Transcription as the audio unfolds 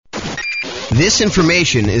This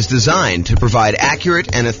information is designed to provide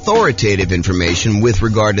accurate and authoritative information with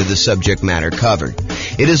regard to the subject matter covered.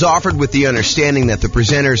 It is offered with the understanding that the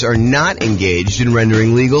presenters are not engaged in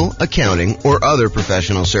rendering legal, accounting, or other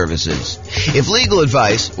professional services. If legal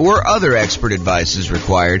advice or other expert advice is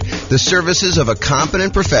required, the services of a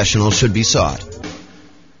competent professional should be sought.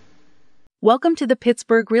 Welcome to the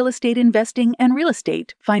Pittsburgh Real Estate Investing and Real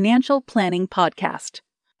Estate Financial Planning Podcast.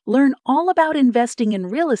 Learn all about investing in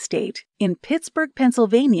real estate in Pittsburgh,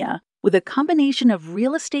 Pennsylvania, with a combination of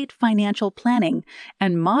real estate financial planning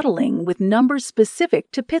and modeling with numbers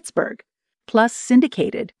specific to Pittsburgh, plus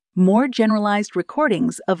syndicated, more generalized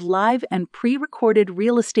recordings of live and pre-recorded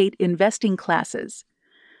real estate investing classes.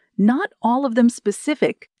 Not all of them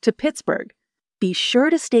specific to Pittsburgh. Be sure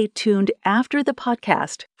to stay tuned after the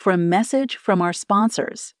podcast for a message from our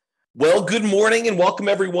sponsors. Well, good morning and welcome,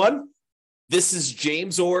 everyone. This is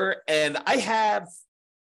James Orr, and I have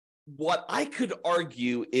what I could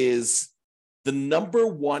argue is the number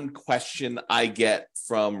one question I get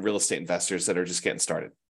from real estate investors that are just getting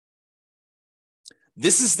started.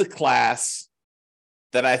 This is the class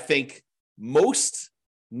that I think most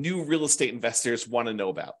new real estate investors want to know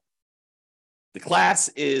about. The class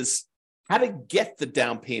is how to get the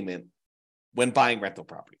down payment when buying rental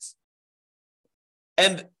properties.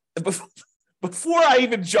 And before I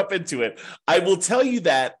even jump into it, I will tell you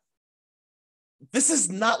that this is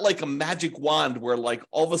not like a magic wand where like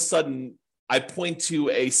all of a sudden I point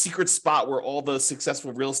to a secret spot where all the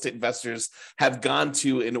successful real estate investors have gone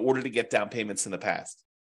to in order to get down payments in the past.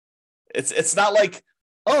 It's not like,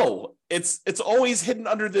 oh, it's always hidden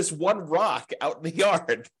under this one rock out in the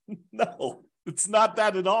yard. No, it's not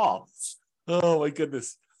that at all. Oh my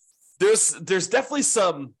goodness. There's definitely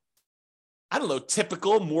some, I don't know,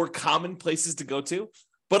 typical, more common places to go to.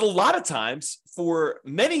 But a lot of times for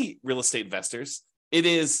many real estate investors, it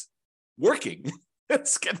is working.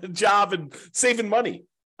 It's getting a job and saving money.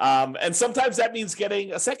 And sometimes that means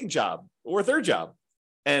getting a second job or a third job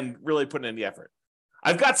and really putting in the effort.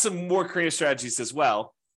 I've got some more creative strategies as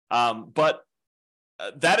well, but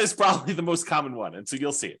that is probably the most common one. And so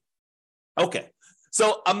you'll see it. Okay.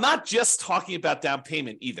 So I'm not just talking about down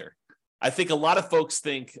payment either. I think a lot of folks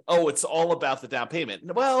think, oh, it's all about the down payment.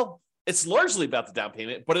 Well, it's largely about the down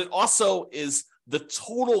payment, but it also is the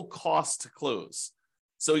total cost to close.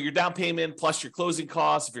 So your down payment plus your closing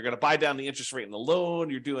costs, if you're going to buy down the interest rate in the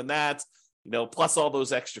loan, you're doing that, plus all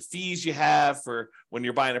those extra fees you have for when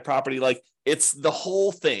you're buying a property. Like it's the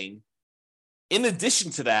whole thing. In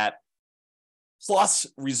addition to that, plus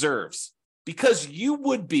reserves, because you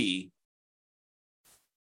would be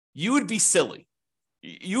silly.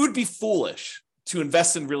 You would be foolish to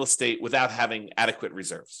invest in real estate without having adequate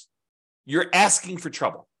reserves. You're asking for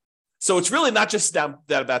trouble. So it's really not just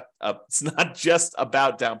it's not just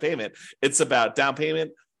about down payment. It's about down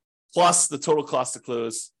payment plus the total cost to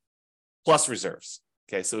close plus reserves.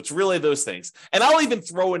 Okay, so it's really those things. And I'll even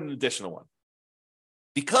throw in an additional one.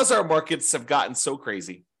 Because our markets have gotten so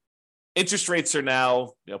crazy, interest rates are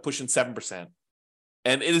now pushing 7%.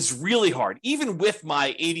 And it is really hard, even with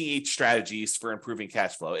my 88 strategies for improving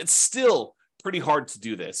cash flow. It's still pretty hard to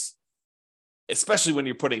do this, especially when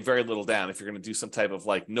you're putting very little down. If you're going to do some type of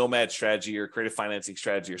like nomad strategy or creative financing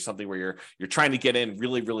strategy or something where you're trying to get in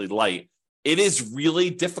really, really light, it is really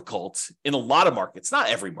difficult in a lot of markets, not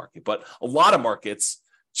every market, but a lot of markets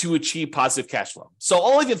to achieve positive cash flow. So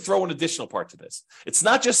I'll even throw an additional part to this. It's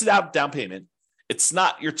not just about down payment. It's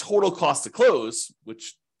not your total cost to close,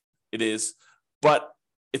 which it is, but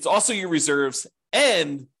it's also your reserves.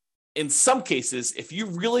 And in some cases, if you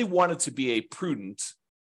really wanted to be a prudent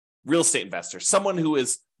real estate investor, someone who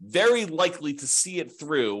is very likely to see it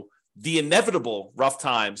through the inevitable rough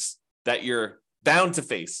times that you're bound to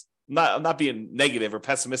face. I'm not being negative or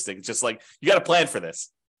pessimistic. It's just like, you got to plan for this.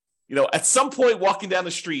 At some point walking down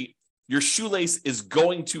the street, your shoelace is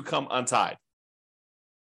going to come untied.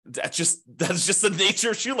 That's just the nature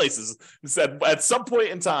of shoelaces. At some point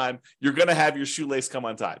in time, you're going to have your shoelace come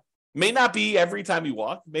untied. May not be every time you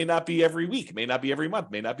walk, may not be every week, may not be every month,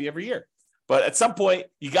 may not be every year. But at some point,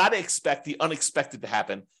 you got to expect the unexpected to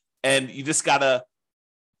happen. And you just got to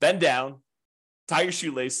bend down, tie your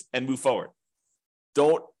shoelace, and move forward.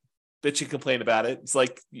 Don't bitch and complain about it. It's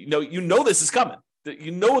like, this is coming. You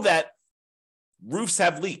know that roofs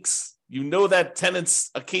have leaks. You know that tenants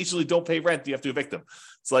occasionally don't pay rent. You have to evict them.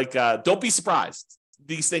 It's like, don't be surprised.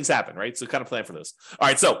 These things happen, right? So kind of plan for this. All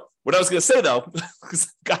right. So what I was going to say, though, because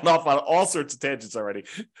I've gotten off on all sorts of tangents already,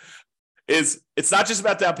 is it's not just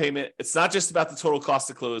about down payment. It's not just about the total cost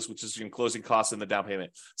to close, which is your closing costs and the down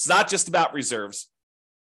payment. It's not just about reserves.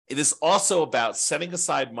 It is also about setting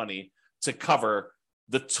aside money to cover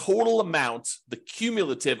the total amount, the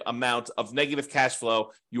cumulative amount of negative cash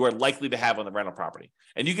flow you are likely to have on the rental property.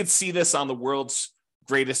 And you can see this on the world's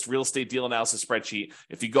greatest real estate deal analysis spreadsheet.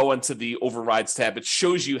 If you go into the overrides tab, it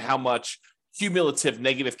shows you how much cumulative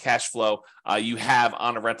negative cash flow you have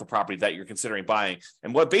on a rental property that you're considering buying.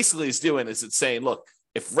 And what basically is doing is it's saying, look,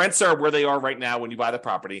 if rents are where they are right now when you buy the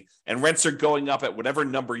property and rents are going up at whatever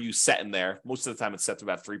number you set in there, most of the time it's set to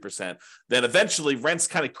about 3%, then eventually rents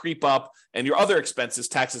kind of creep up and your other expenses,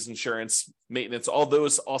 taxes, insurance, maintenance, all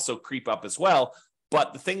those also creep up as well.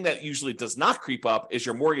 But the thing that usually does not creep up is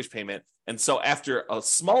your mortgage payment. And so after a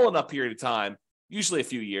small enough period of time, usually a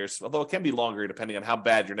few years, although it can be longer depending on how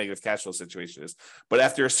bad your negative cash flow situation is. But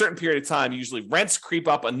after a certain period of time, usually rents creep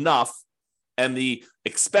up enough and the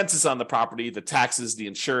expenses on the property, the taxes, the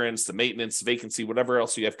insurance, the maintenance, vacancy, whatever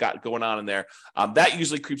else you have got going on in there, that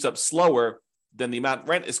usually creeps up slower than the amount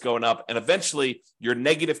rent is going up. And eventually your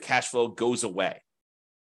negative cash flow goes away.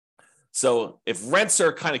 So if rents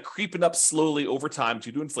are kind of creeping up slowly over time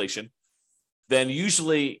due to inflation, then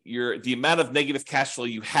usually the amount of negative cash flow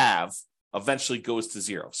you have eventually goes to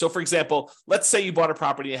zero. So for example, let's say you bought a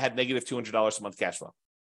property and had negative $200 a month cash flow.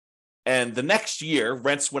 And the next year,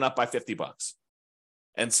 rents went up by $50.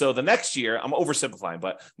 And so the next year, I'm oversimplifying,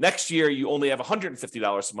 but next year you only have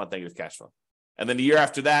 $150 a month negative cash flow. And then the year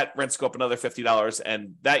after that, rents go up another $50.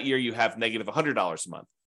 And that year you have negative $100 a month.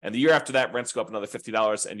 And the year after that, rents go up another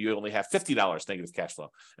 $50 and you only have $50 negative cash flow.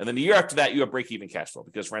 And then the year after that, you have break-even cash flow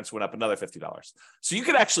because rents went up another $50. So you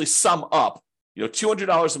could actually sum up,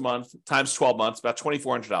 $200 a month times 12 months, about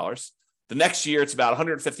 $2,400. The next year, it's about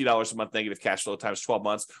 $150 a month negative cash flow times 12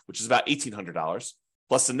 months, which is about $1,800.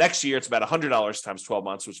 Plus the next year, it's about $100 times 12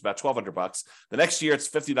 months, which is about $1,200. The next year, it's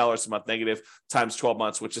 $50 a month negative times 12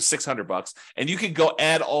 months, which is $600. And you can go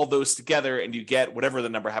add all those together and you get whatever the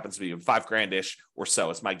number happens to be, $5,000-ish or so.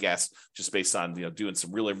 It's my guess, just based on doing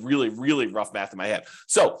some really, really, really rough math in my head.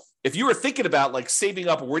 So if you were thinking about like saving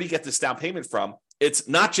up, where do you get this down payment from? It's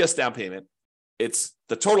not just down payment. It's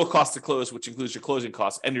the total cost to close, which includes your closing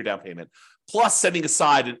costs and your down payment, plus setting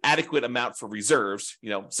aside an adequate amount for reserves,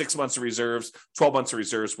 6 months of reserves, 12 months of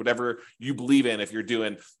reserves, whatever you believe in. If you're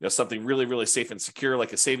doing something really, really safe and secure,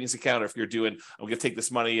 like a savings account, or if you're doing, I'm going to take this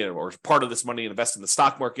money or part of this money and invest in the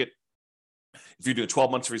stock market. If you're doing 12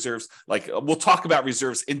 months of reserves, like we'll talk about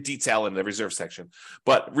reserves in detail in the reserve section,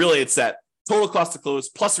 but really it's that total cost to close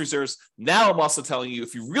plus reserves. Now I'm also telling you,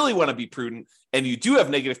 if you really want to be prudent and you do have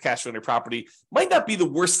negative cash flow on your property, might not be the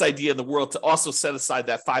worst idea in the world to also set aside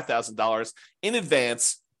that $5,000 in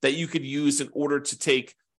advance that you could use in order to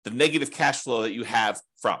take the negative cash flow that you have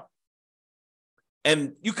from.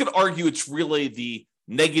 And you could argue it's really the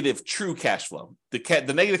negative true cash flow,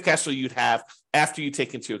 the negative cash flow you'd have after you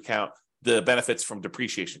take into account the benefits from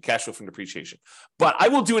depreciation, cash flow from depreciation. But I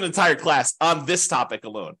will do an entire class on this topic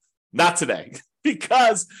alone. Not today,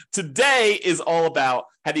 because today is all about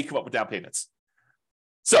how do you come up with down payments.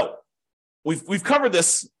 So we've covered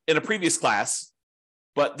this in a previous class,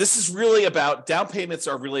 but this is really about down payments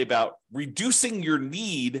are really about reducing your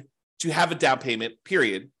need to have a down payment,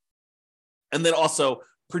 period. And then also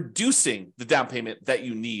producing the down payment that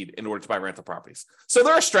you need in order to buy rental properties. So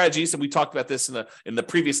there are strategies, and we talked about this in the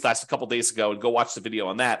previous class a couple of days ago, and go watch the video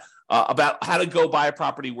on that, about how to go buy a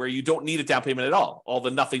property where you don't need a down payment at all the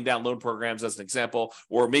nothing down loan programs as an example,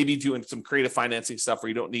 or maybe doing some creative financing stuff where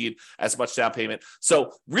you don't need as much down payment.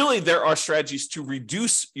 So really there are strategies to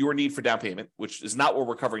reduce your need for down payment, which is not what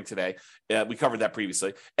we're covering today. We covered that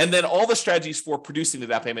previously. And then all the strategies for producing the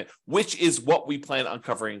down payment, which is what we plan on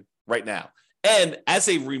covering right now. And as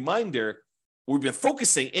a reminder, we've been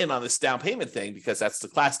focusing in on this down payment thing because that's the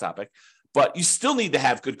class topic, but you still need to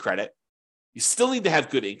have good credit. You still need to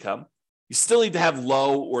have good income. You still need to have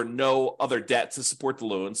low or no other debt to support the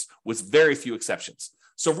loans, with very few exceptions.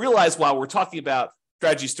 So realize while we're talking about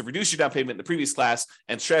strategies to reduce your down payment in the previous class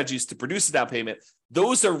and strategies to produce a down payment,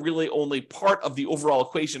 those are really only part of the overall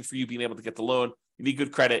equation for you being able to get the loan. You need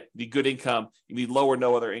good credit, you need good income, you need low or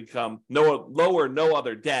no other income, low or no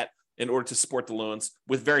other debt in order to support the loans,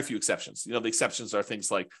 with very few exceptions. The exceptions are things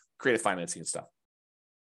like creative financing and stuff.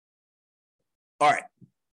 All right.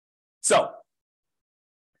 So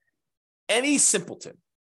any simpleton,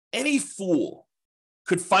 any fool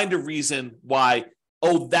could find a reason why,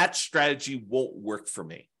 that strategy won't work for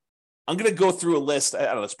me. I'm going to go through a list. I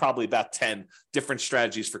don't know, it's probably about 10 different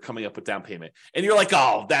strategies for coming up with down payment. And you're like,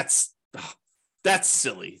 that's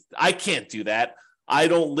silly. I can't do that. I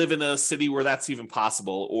don't live in a city where that's even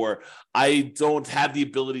possible, or I don't have the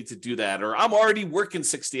ability to do that, or I'm already working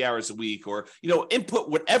 60 hours a week, or, input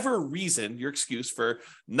whatever reason, your excuse for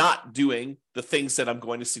not doing the things that I'm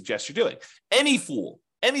going to suggest you're doing. Any fool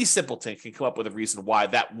Any simpleton can come up with a reason why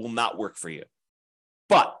that will not work for you.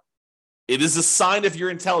 But it is a sign of your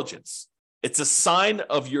intelligence. It's a sign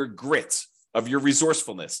of your grit, of your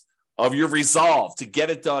resourcefulness, of your resolve to get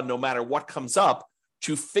it done no matter what comes up,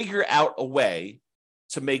 to figure out a way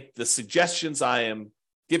to make the suggestions I am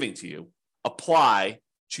giving to you apply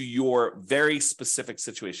to your very specific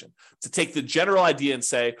situation. To take the general idea and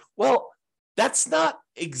say, well, that's not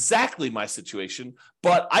exactly my situation,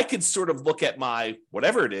 but I could sort of look at my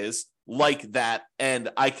whatever it is like that, and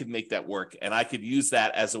I could make that work, and I could use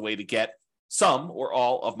that as a way to get some or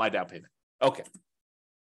all of my down payment. Okay.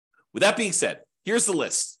 With that being said, here's the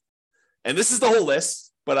list. And this is the whole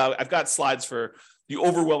list, but I've got slides for the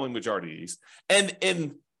overwhelming majority of these. And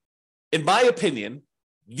in my opinion,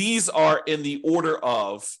 these are in the order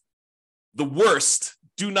of the worst.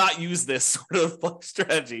 Do not use this sort of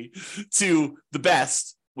strategy to the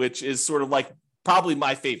best, which is sort of like probably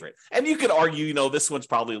my favorite. And you could argue, this one's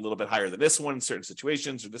probably a little bit higher than this one in certain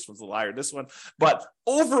situations, or this one's a little higher than this one. But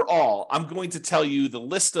overall, I'm going to tell you the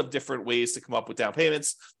list of different ways to come up with down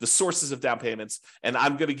payments, the sources of down payments, and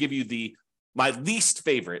I'm going to give you my least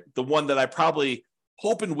favorite, the one that I probably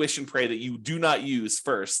hope and wish and pray that you do not use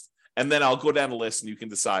first. And then I'll go down the list and you can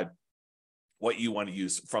decide what you want to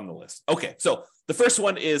use from the list. Okay, so the first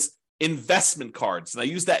one is investment cards. And I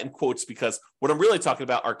use that in quotes because what I'm really talking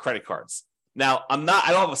about are credit cards. Now, I don't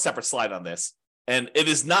have a separate slide on this, and it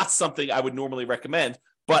is not something I would normally recommend,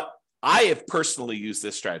 but I have personally used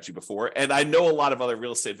this strategy before, and I know a lot of other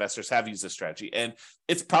real estate investors have used this strategy, and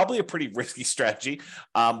it's probably a pretty risky strategy,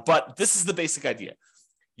 but this is the basic idea.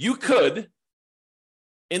 You could,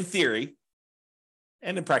 in theory,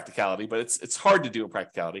 and in practicality, but it's hard to do in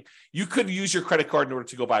practicality, you could use your credit card in order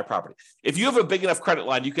to go buy a property. If you have a big enough credit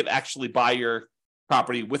line, you could actually buy your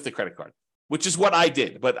property with the credit card, which is what I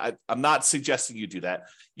did, but I'm not suggesting you do that.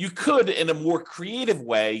 You could, in a more creative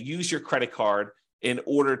way, use your credit card in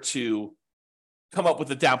order to come up with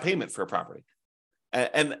a down payment for a property.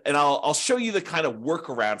 And I'll show you the kind of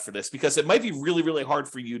workaround for this, because it might be really, really hard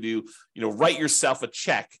for you to, write yourself a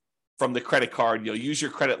check from the credit card. Use your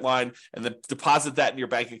credit line and then deposit that in your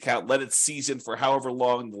bank account, let it season for however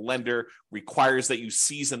long the lender requires that you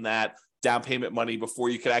season that down payment money before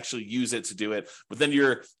you can actually use it to do it. But then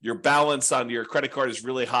your balance on your credit card is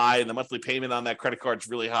really high and the monthly payment on that credit card is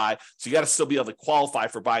really high. So you got to still be able to qualify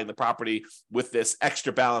for buying the property with this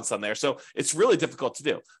extra balance on there. So it's really difficult to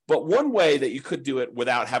do. But one way that you could do it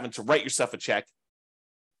without having to write yourself a check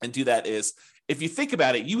and do that is, if you think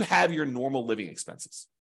about it, you have your normal living expenses.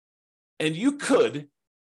 And you could,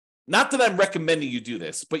 not that I'm recommending you do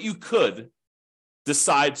this, but you could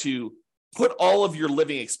decide to put all of your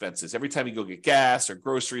living expenses, every time you go get gas or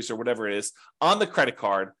groceries or whatever it is, on the credit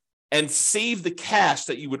card and save the cash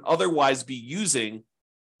that you would otherwise be using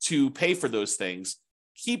to pay for those things.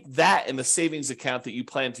 Keep that in the savings account that you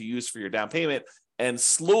plan to use for your down payment, and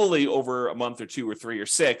slowly over a month or 2 or 3 or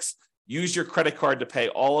 6, use your credit card to pay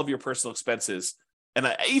all of your personal expenses.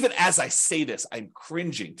 And even as I say this, I'm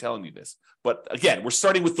cringing telling you this. But again, we're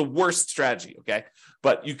starting with the worst strategy, okay?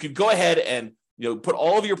 But you could go ahead and put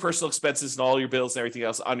all of your personal expenses and all your bills and everything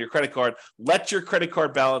else on your credit card. Let your credit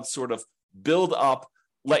card balance sort of build up.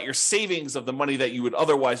 Let your savings of the money that you would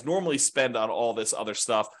otherwise normally spend on all this other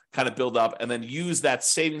stuff kind of build up, and then use that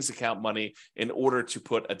savings account money in order to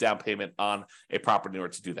put a down payment on a property in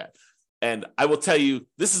order to do that. And I will tell you,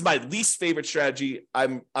 this is my least favorite strategy.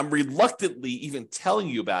 I'm reluctantly even telling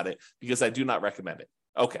you about it because I do not recommend it.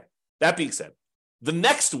 Okay, that being said, the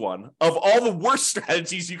next one of all the worst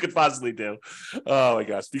strategies you could possibly do, oh my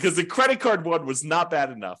gosh, because the credit card one was not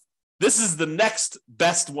bad enough. This is the next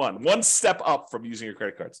best one step up from using your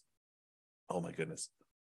credit cards. Oh my goodness.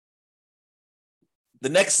 The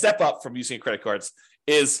next step up from using your credit cards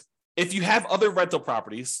is, if you have other rental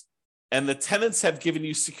properties and the tenants have given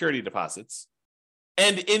you security deposits,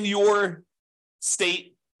 and in your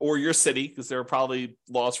state or your city, because there are probably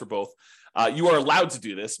laws for both, you are allowed to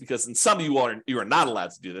do this, because in some you are not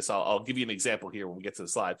allowed to do this. I'll give you an example here when we get to the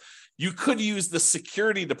slide. You could use the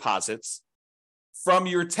security deposits from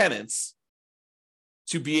your tenants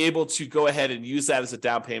to be able to go ahead and use that as a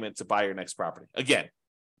down payment to buy your next property. Again,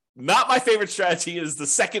 not my favorite strategy. It is the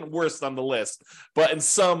second worst on the list, but in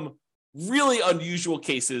some really unusual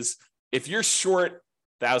cases, if you're short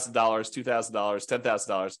 $1,000, $2,000,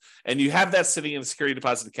 $10,000, and you have that sitting in a security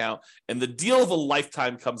deposit account, and the deal of a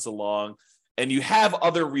lifetime comes along, and you have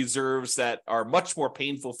other reserves that are much more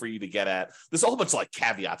painful for you to get at. There's a whole bunch of like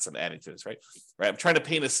caveats I'm adding to this, right? I'm trying to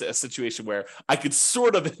paint a situation where I could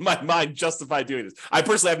sort of, in my mind, justify doing this. I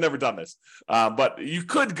personally have never done this, but you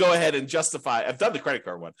could go ahead and justify. I've done the credit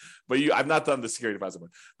card one, but I've not done the security deposit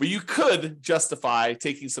one. But you could justify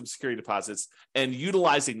taking some security deposits and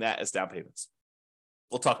utilizing that as down payments.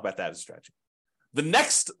 We'll talk about that as a strategy. The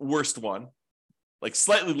next worst one, like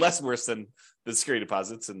slightly less worse than the security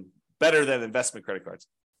deposits and better than investment credit cards,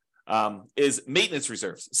 is maintenance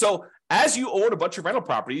reserves. So as you own a bunch of rental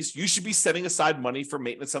properties, you should be setting aside money for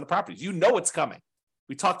maintenance on the properties. You know it's coming.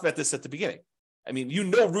 We talked about this at the beginning. I mean, you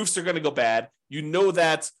know roofs are going to go bad. You know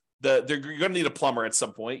that you're going to need a plumber at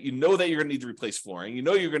some point. You know that you're going to need to replace flooring. You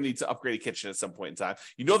know you're going to need to upgrade a kitchen at some point in time.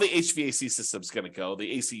 You know the HVAC system's going to go,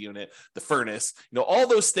 the AC unit, the furnace. You know all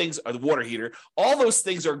those things are the water heater. All those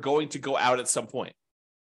things are going to go out at some point.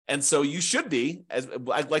 And so you should be,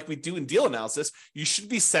 like we do in deal analysis, you should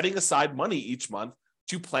be setting aside money each month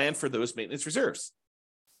to plan for those maintenance reserves.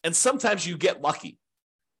 And sometimes you get lucky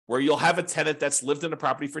where you'll have a tenant that's lived in a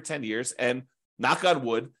property for 10 years and, knock on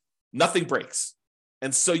wood, nothing breaks.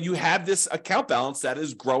 And so you have this account balance that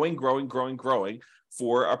is growing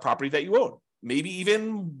for a property that you own. Maybe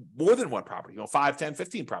even more than one property, 5, 10,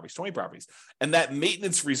 15 properties, 20 properties. And that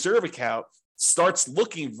maintenance reserve account starts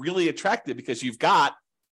looking really attractive because you've got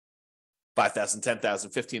 $5,000,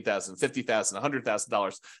 $10,000, $15,000, $50,000,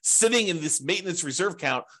 $100,000 sitting in this maintenance reserve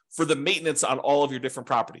account for the maintenance on all of your different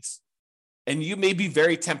properties. And you may be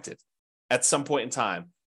very tempted at some point in time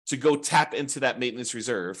to go tap into that maintenance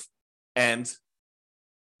reserve and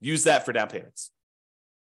use that for down payments.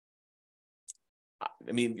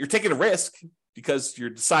 I mean, you're taking a risk because you're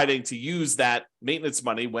deciding to use that maintenance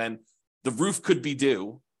money when the roof could be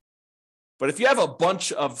due. But if you have a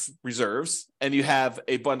bunch of reserves and you have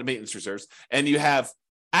a bunch of maintenance reserves and you have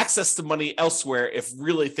access to money elsewhere, if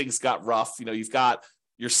really things got rough, you've got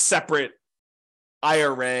your separate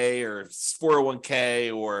IRA or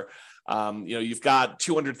 401k, or you've got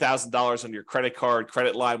 $200,000 on your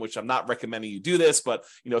credit line, which I'm not recommending you do this, but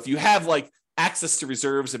if you have like access to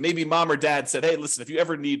reserves and maybe mom or dad said, hey, listen, if you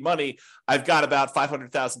ever need money, I've got about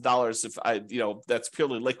 $500,000 if I, that's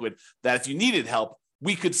purely liquid, that if you needed help,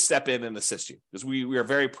 we could step in and assist you, because we are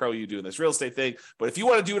very pro you doing this real estate thing. But if you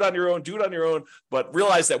want to do it on your own, do it on your own. But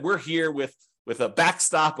realize that we're here with a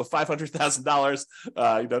backstop of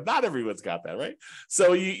 $500,000. Not everyone's got that, right?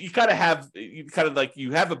 So you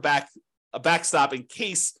have a backstop in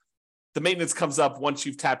case the maintenance comes up once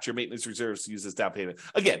you've tapped your maintenance reserves to use as down payment.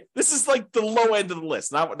 Again, this is like the low end of the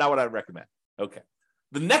list, not what I recommend. Okay.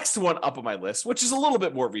 The next one up on my list, which is a little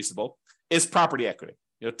bit more reasonable, is property equity.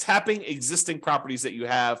 Tapping existing properties that you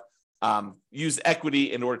have, use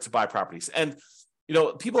equity in order to buy properties. And,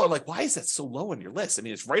 people are like, why is that so low on your list? I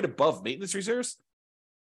mean, it's right above maintenance reserves.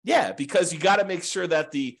 Yeah, because you got to make sure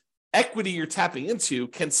that the equity you're tapping into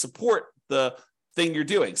can support the thing you're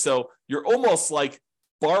doing. So you're almost like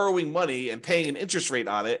borrowing money and paying an interest rate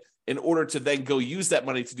on it in order to then go use that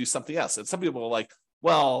money to do something else. And some people are like,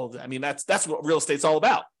 well, I mean, that's what real estate's all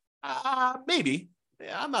about. Maybe.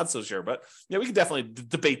 Yeah, I'm not so sure, but we can definitely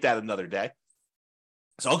debate that another day.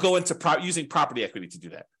 So I'll go into using property equity to do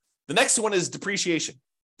that. The next one is depreciation.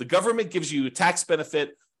 The government gives you a tax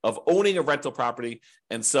benefit of owning a rental property.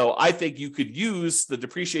 And so I think you could use the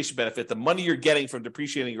depreciation benefit, the money you're getting from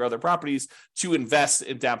depreciating your other properties, to invest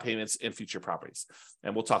in down payments in future properties.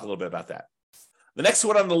 And we'll talk a little bit about that. The next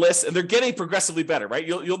one on the list, and they're getting progressively better, right?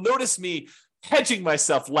 You'll notice me hedging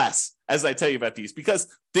myself less as I tell you about these because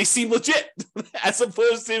they seem legit as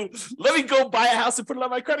opposed to let me go buy a house and put it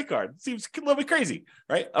on my credit card. It seems a little bit crazy,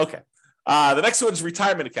 right? Okay. The next one is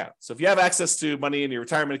retirement account. So if you have access to money in your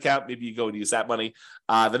retirement account, maybe you go and use that money.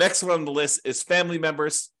 The next one on the list is family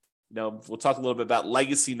members. We'll talk a little bit about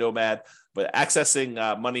legacy nomad, but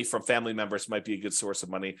accessing money from family members might be a good source of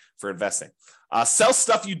money for investing. Sell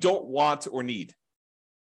stuff you don't want or need.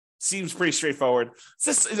 Seems pretty straightforward.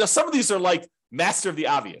 Some of these are like master of the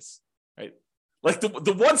obvious, right? Like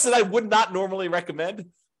the ones that I would not normally recommend,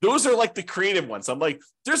 those are like the creative ones. I'm like,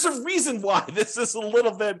 there's a reason why this is a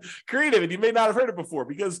little bit creative, and you may not have heard it before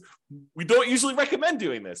because we don't usually recommend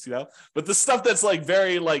doing this, But the stuff that's like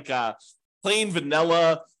very like plain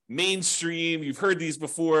vanilla, mainstream, you've heard these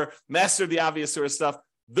before, master of the obvious sort of stuff.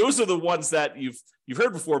 Those are the ones that you've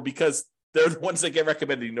heard before because they're the ones that get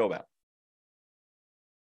recommended you know about.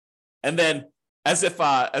 And then, as if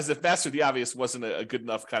master of the obvious wasn't a good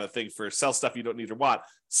enough kind of thing for sell stuff you don't need or want,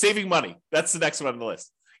 saving money. That's the next one on the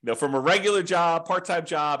list. From a regular job, part-time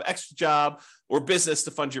job, extra job, or business to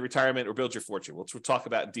fund your retirement or build your fortune, which we'll talk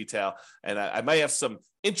about in detail. And I might have some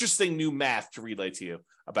interesting new math to relay to you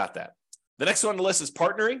about that. The next one on the list is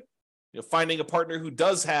partnering, finding a partner who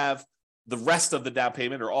does have the rest of the down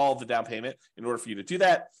payment or all of the down payment in order for you to do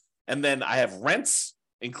that. And then I have rents,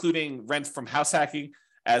 including rent from house hacking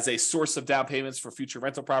as a source of down payments for future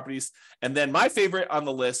rental properties. And then my favorite on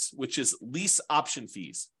the list, which is lease option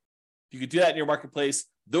fees. You could do that in your marketplace.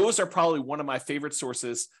 Those are probably one of my favorite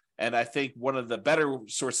sources, and I think one of the better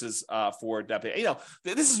sources for down payment.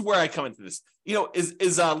 This is where I come into this.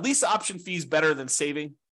 Is lease option fees better than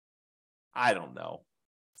saving? I don't know.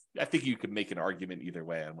 I think you could make an argument either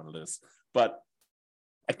way on one of those, but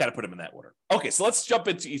I kind of put them in that order. Okay, so let's jump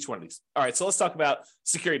into each one of these. All right, so let's talk about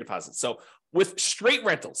security deposits. So with straight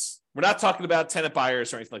rentals, we're not talking about tenant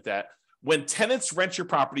buyers or anything like that. When tenants rent your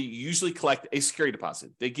property, you usually collect a security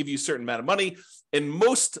deposit. They give you a certain amount of money. In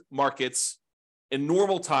most markets, in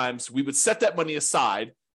normal times, we would set that money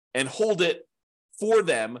aside and hold it for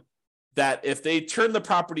them, that if they turn the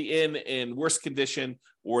property in worse condition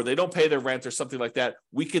or they don't pay their rent or something like that,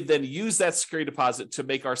 we could then use that security deposit to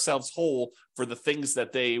make ourselves whole for the things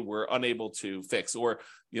that they were unable to fix. Or,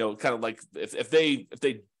 kind of like if they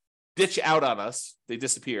ditch out on us, they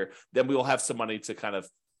disappear, then we will have some money to kind of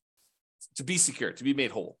to be secure, to be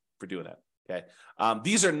made whole for doing that. Okay.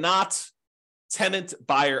 These are not tenant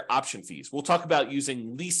buyer option fees. We'll talk about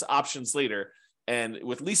using lease options later. And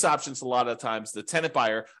with lease options, a lot of times the tenant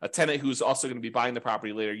buyer, a tenant who's also going to be buying the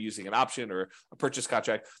property later using an option or a purchase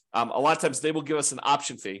contract, a lot of times they will give us an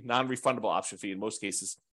option fee, non-refundable option fee in most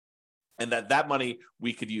cases, and that money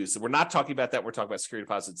we could use. So we're not talking about that. We're talking about security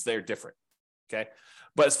deposits. They're different. Okay.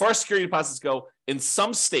 But as far as security deposits go, in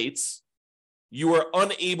some states, you are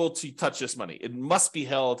unable to touch this money. It must be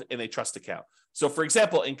held in a trust account. So for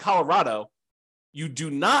example, in Colorado, you do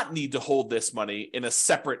not need to hold this money in a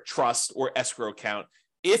separate trust or escrow account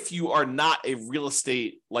if you are not a real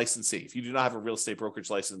estate licensee. If you do not have a real estate brokerage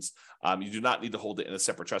license, you do not need to hold it in a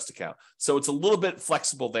separate trust account. So it's a little bit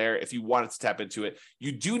flexible there if you wanted to tap into it.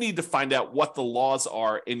 You do need to find out what the laws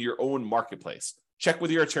are in your own marketplace. Check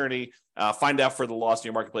with your attorney, find out for the laws in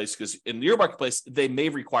your marketplace, because in your marketplace, they may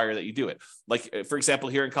require that you do it. Like, for example,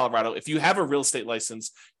 here in Colorado, if you have a real estate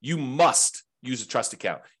license, you must use a trust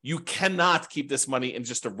account. You cannot keep this money in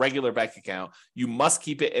just a regular bank account. You must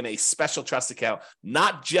keep it in a special trust account,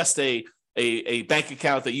 not just a bank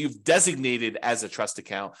account that you've designated as a trust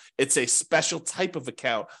account. It's a special type of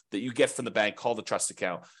account that you get from the bank called a trust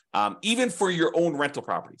account, even for your own rental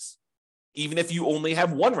properties, even if you only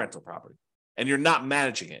have one rental property and you're not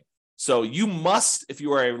managing it. So you must, if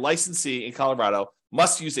you are a licensee in Colorado,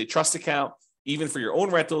 must use a trust account, even for your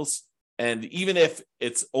own rentals. And even if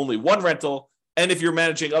it's only one rental, and if you're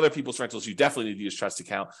managing other people's rentals, you definitely need to use trust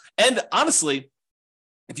account. And honestly,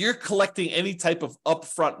 if you're collecting any type of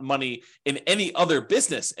upfront money in any other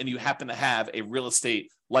business and you happen to have a real estate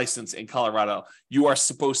license in Colorado, you are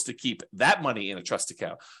supposed to keep that money in a trust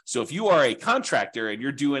account. So if you are a contractor and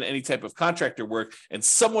you're doing any type of contractor work and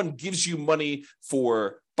someone gives you money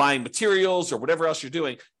for buying materials or whatever else you're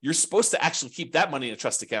doing, you're supposed to actually keep that money in a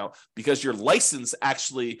trust account, because your license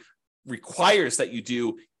actually requires that you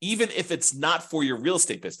do, even if it's not for your real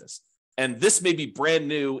estate business. And this may be brand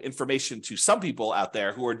new information to some people out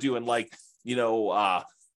there who are doing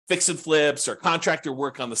fix and flips or contractor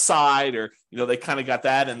work on the side, or, they kind of got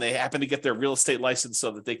that and they happen to get their real estate license so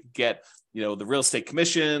that they can get, the real estate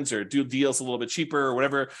commissions or do deals a little bit cheaper or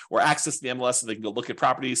whatever, or access to the MLS so they can go look at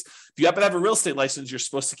properties. If you happen to have a real estate license, you're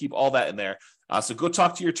supposed to keep all that in there. So go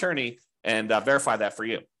talk to your attorney and verify that for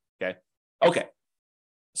you. Okay.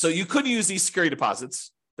 So you could use these security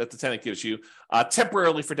deposits that the tenant gives you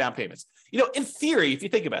temporarily for down payments. In theory, if you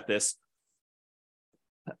think about this,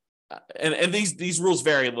 and these rules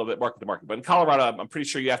vary a little bit market to market, but in Colorado, I'm pretty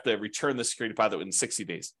sure you have to return the security deposit within 60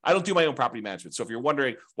 days. I don't do my own property management. So if you're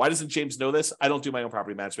wondering, why doesn't James know this? I don't do my own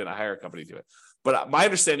property management. I hire a company to do it. But my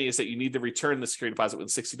understanding is that you need to return the security deposit within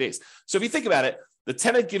 60 days. So if you think about it, the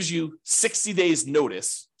tenant gives you 60 days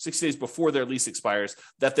notice, 60 days before their lease expires,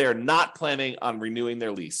 that they're not planning on renewing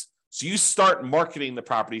their lease. So you start marketing the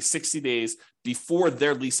property 60 days before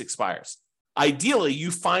their lease expires. Ideally,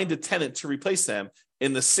 you find a tenant to replace them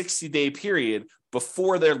in the 60-day period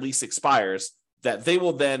before their lease expires, that they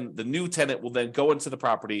will then, the new tenant will then go into the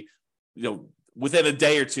property, within a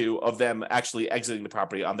day or two of them actually exiting the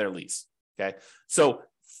property on their lease. Okay. So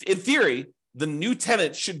in theory, the new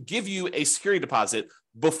tenant should give you a security deposit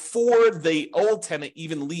before the old tenant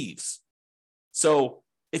even leaves. So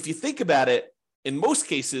if you think about it, in most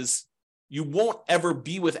cases, you won't ever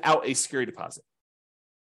be without a security deposit,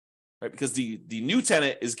 right? Because the new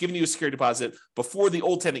tenant is giving you a security deposit before the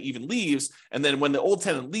old tenant even leaves. And then when the old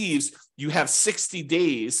tenant leaves, you have 60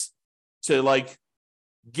 days to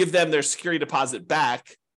give them their security deposit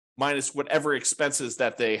back minus whatever expenses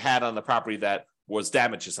that they had on the property that was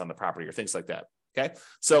damages on the property or things like that. Okay.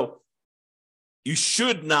 So you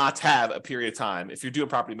should not have a period of time, if you're doing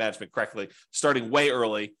property management correctly, starting way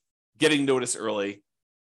early, getting notice early,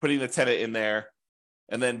 putting the tenant in there,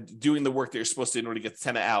 and then doing the work that you're supposed to in order to get the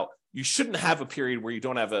tenant out. You shouldn't have a period where you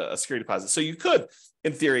don't have a security deposit. So you could,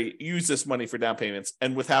 in theory, use this money for down payments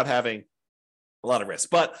and without having a lot of risk.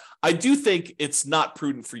 But I do think it's not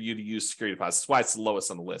prudent for you to use security deposits. That's why it's the lowest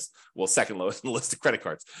on the list. Well, second lowest on the list of credit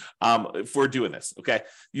cards for doing this, okay?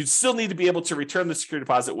 You still need to be able to return the security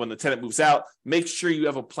deposit when the tenant moves out. Make sure you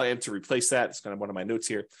have a plan to replace that. It's kind of one of my notes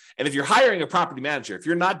here. And if you're hiring a property manager, if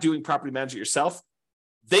you're not doing property management yourself,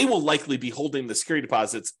 they will likely be holding the security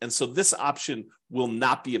deposits. And so this option will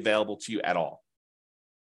not be available to you at all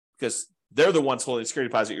because they're the ones holding the security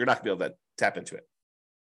deposit. You're not going to be able to tap into it.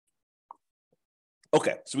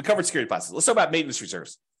 Okay, so we covered security deposits. Let's talk about maintenance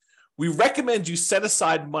reserves. We recommend you set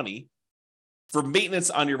aside money for maintenance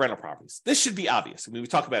on your rental properties. This should be obvious. I mean, we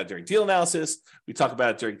talk about it during deal analysis. We talk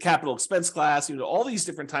about it during capital expense class. All these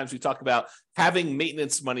different times we talk about having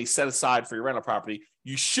maintenance money set aside for your rental property.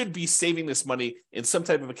 You should be saving this money in some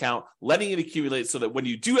type of account, letting it accumulate so that when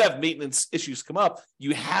you do have maintenance issues come up,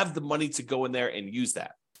 you have the money to go in there and use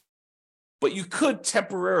that. But you could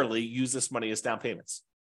temporarily use this money as down payments.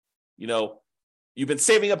 You've been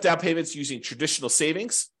saving up down payments using traditional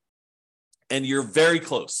savings, and you're very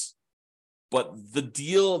close. But the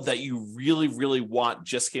deal that you really, really want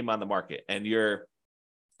just came on the market, and you're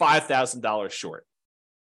 $5,000 short.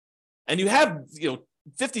 And you have,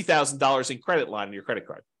 $50,000 in credit line on your credit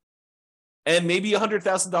card, and maybe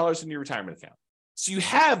 $100,000 in your retirement account. So you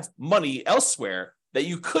have money elsewhere that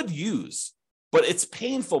you could use, but it's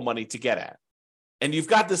painful money to get at. And you've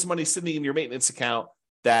got this money sitting in your maintenance account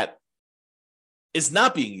that is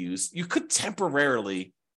not being used. You could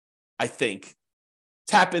temporarily, I think,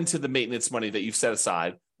 tap into the maintenance money that you've set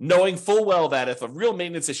aside, knowing full well that if a real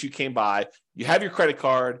maintenance issue came by, you have your credit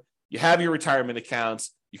card, you have your retirement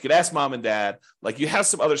accounts, you could ask mom and dad, like you have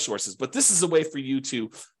some other sources. But this is a way for you to,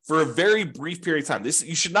 for a very brief period of time,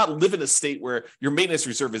 you should not live in a state where your maintenance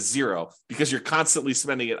reserve is zero because you're constantly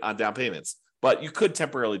spending it on down payments. But you could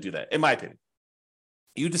temporarily do that, in my opinion.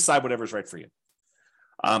 You decide whatever's right for you.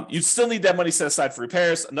 You still need that money set aside for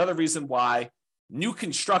repairs. Another reason why new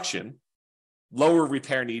construction, lower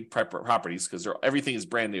repair need properties, because everything is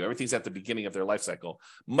brand new, everything's at the beginning of their life cycle,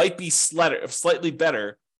 might be slightly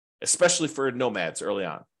better, especially for nomads early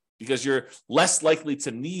on, because you're less likely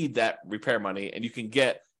to need that repair money, and you can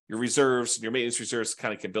get your reserves and your maintenance reserves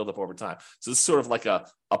kind of can build up over time. So this is sort of like a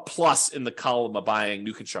plus in the column of buying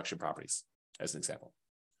new construction properties, as an example.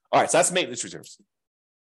 All right, so that's maintenance reserves.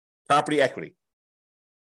 Property equity.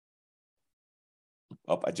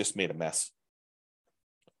 Oh, I just made a mess.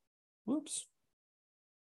 Whoops.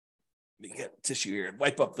 Let me get tissue here and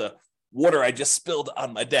wipe up the water I just spilled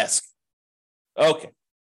on my desk. Okay.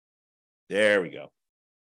 There we go.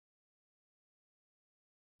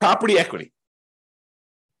 Property equity.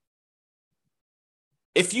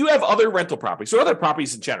 If you have other rental properties, or other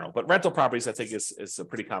properties in general, but rental properties I think is a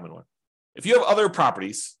pretty common one. If you have other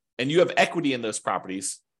properties and you have equity in those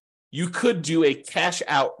properties, you could do a cash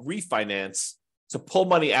out refinance to pull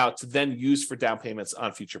money out to then use for down payments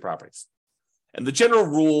on future properties. And the general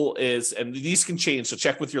rule is, and these can change, so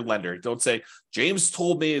check with your lender. Don't say, James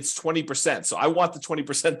told me it's 20%, so I want the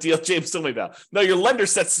 20% deal James told me about. No, your lender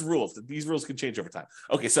sets the rules. These rules can change over time.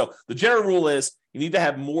 Okay, so the general rule is you need to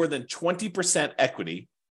have more than 20% equity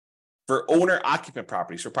for owner-occupant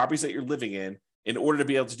properties, for properties that you're living in order to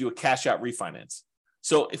be able to do a cash-out refinance.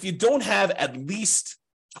 So if you don't have at least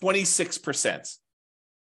 26%,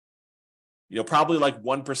 probably like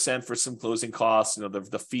 1% for some closing costs,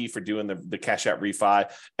 the fee for doing the cash out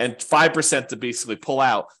refi, and 5% to basically pull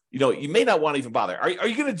out. You may not want to even bother. Are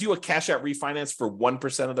you going to do a cash out refinance for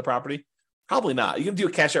 1% of the property? Probably not. You're going to do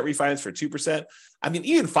a cash out refinance for 2%. I mean,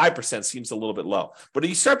 even 5% seems a little bit low. But if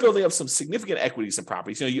you start building up some significant equities in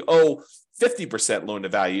properties, you owe 50% loan to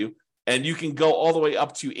value, and you can go all the way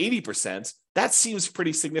up to 80%. That seems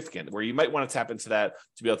pretty significant, where you might want to tap into that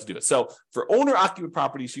to be able to do it. So for owner-occupant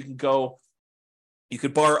properties, you could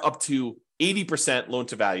borrow up to 80% loan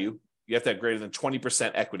to value. You have to have greater than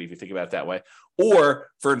 20% equity if you think about it that way. Or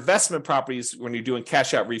for investment properties, when you're doing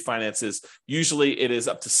cash out refinances, usually it is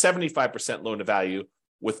up to 75% loan to value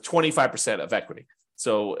with 25% of equity.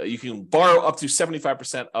 So you can borrow up to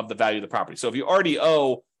 75% of the value of the property. So if you already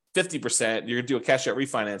owe 50%, you're going to do a cash out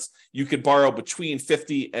refinance, you could borrow between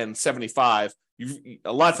 50 and 75.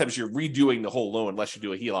 A lot of times you're redoing the whole loan unless you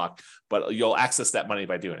do a HELOC, but you'll access that money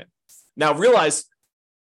by doing it. Now realize,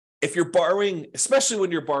 if you're borrowing, especially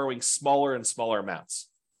when you're borrowing smaller and smaller amounts,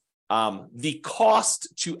 the cost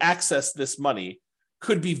to access this money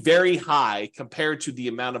could be very high compared to the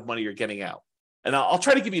amount of money you're getting out. And I'll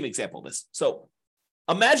try to give you an example of this. So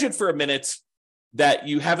imagine for a minute that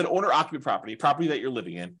you have an owner-occupant property that you're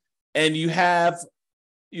living in, and you have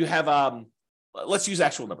let's use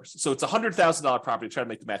actual numbers. So it's a $100,000 property, try to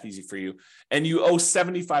make the math easy for you, and you owe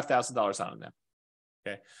 $75,000 on it now.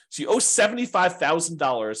 Okay, so you owe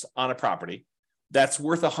 $75,000 on a property that's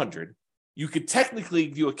worth $100,000. You could technically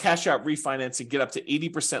do a cash out refinance and get up to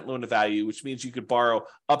 80% loan to value, which means you could borrow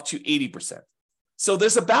up to 80%. So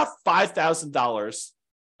there's about $5,000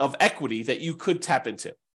 of equity that you could tap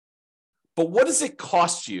into. But what does it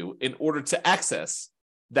cost you in order to access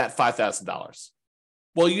that $5,000?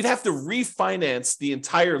 Well, you'd have to refinance the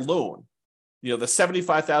entire loan. The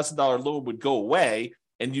 $75,000 loan would go away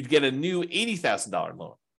and you'd get a new $80,000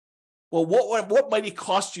 loan. Well, what might it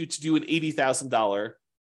cost you to do an $80,000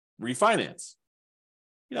 refinance?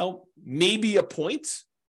 Maybe a point.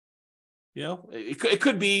 It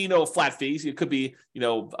could be, flat fees. It could be,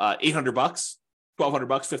 $800, $1,200,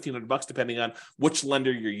 $1,500, depending on which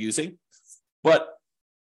lender you're using. But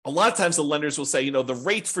a lot of times the lenders will say, the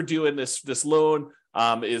rate for doing this loan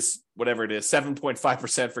is whatever it is,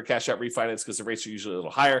 7.5% for cash out refinance, because the rates are usually a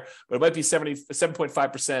little higher, but it might be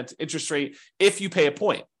 7.5% interest rate if you pay a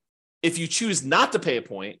point. If you choose not to pay a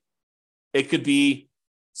point, it could be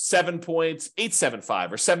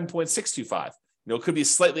 7.875 or 7.625. It could be a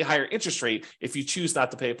slightly higher interest rate if you choose not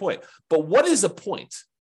to pay a point. But what is a point?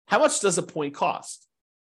 How much does a point cost?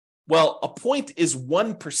 Well, a point is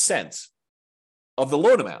 1% of the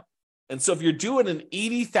loan amount. And so if you're doing an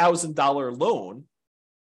 $80,000 loan,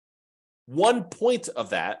 1 point of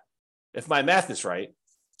that, if my math is right,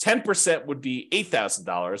 10% would be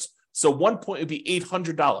 $8,000. So 1 point would be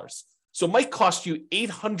 $800. So it might cost you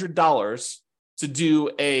 $800 to do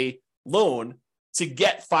a loan to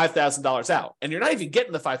get $5,000 out. And you're not even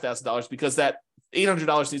getting the $5,000 because that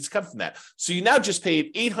 $800 needs to come from that. So you now just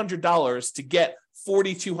paid $800 to get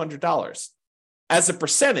 $4,200. As a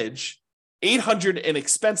percentage, $800 in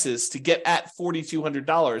expenses to get at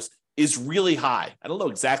 $4,200 is really high. I don't know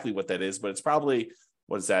exactly what that is, but it's probably,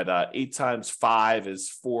 8 times 5 is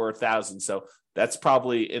 4,000. So that's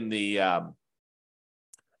probably in the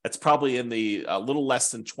little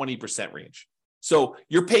less than 20% range. So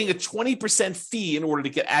you're paying a 20% fee in order to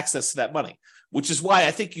get access to that money, which is why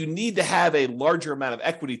I think you need to have a larger amount of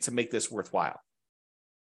equity to make this worthwhile.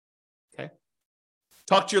 Okay.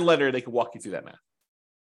 Talk to your lender. They can walk you through that math.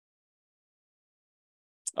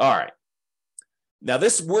 All right. Now,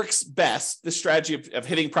 this works best. This strategy of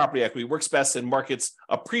hitting property equity works best in markets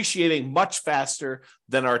appreciating much faster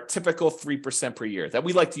than our typical 3% per year that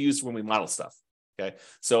we like to use when we model stuff. Okay.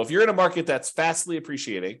 So if you're in a market that's fastly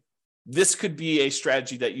appreciating, this could be a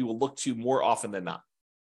strategy that you will look to more often than not.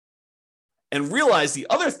 And realize the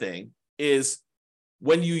other thing is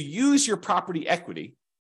when you use your property equity,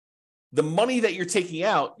 the money that you're taking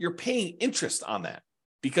out, you're paying interest on that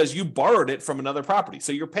because you borrowed it from another property.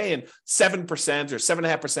 So you're paying 7% or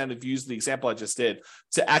 7.5%, if you use the example I just did,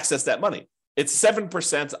 to access that money. It's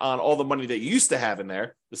 7% on all the money that you used to have in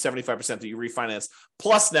there, the 75% that you refinanced,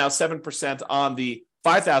 plus now 7% on the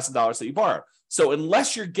 $5,000 that you borrowed. So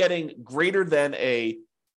unless you're getting greater than a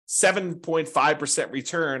 7.5%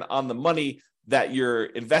 return on the money that you're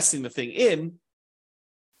investing the thing in,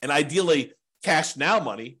 and ideally cash now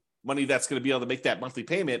money that's going to be able to make that monthly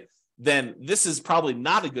payment, then this is probably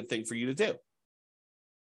not a good thing for you to do.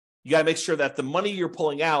 You got to make sure that the money you're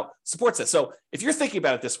pulling out supports it. So if you're thinking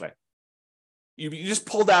about it this way, you just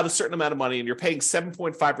pulled out a certain amount of money and you're paying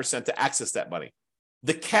 7.5% to access that money.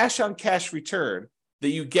 The cash on cash return that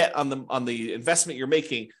you get on the investment you're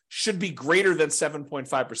making should be greater than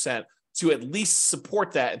 7.5% to at least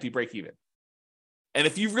support that and be break even. And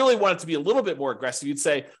if you really want it to be a little bit more aggressive, you'd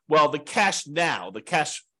say, well, the cash now, the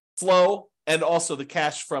cash flow, and also the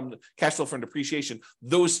cash flow from depreciation,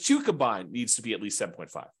 those two combined needs to be at least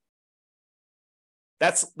 7.5.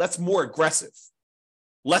 That's more aggressive,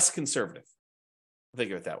 less conservative. Think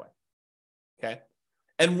of it that way. Okay.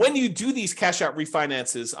 And when you do these cash out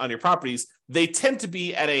refinances on your properties, they tend to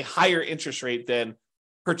be at a higher interest rate than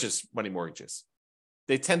purchase money mortgages.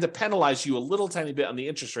 They tend to penalize you a little tiny bit on the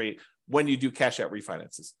interest rate when you do cash out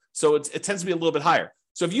refinances. So it tends to be a little bit higher.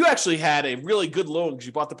 So if you actually had a really good loan because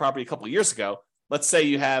you bought the property a couple of years ago, let's say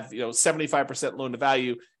you have 75% loan to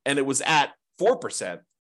value and it was at 4%.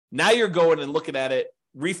 Now you're going and looking at it,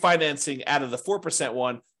 refinancing out of the 4%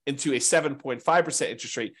 one into a 7.5%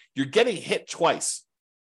 interest rate. You're getting hit twice.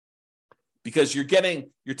 Because you're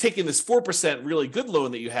taking this 4% really good loan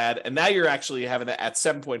that you had, and now you're actually having it at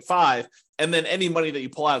 7.5, and then any money that you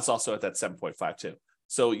pull out is also at that 7.5 too.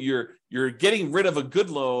 So you're getting rid of a good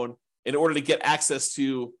loan in order to get access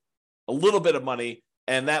to a little bit of money,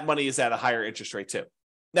 and that money is at a higher interest rate too.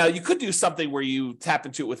 Now, you could do something where you tap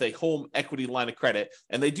into it with a home equity line of credit,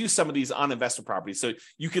 and they do some of these on investment properties. So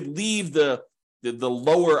you could leave the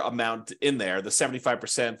lower amount in there, the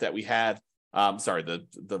 75% that we had. Because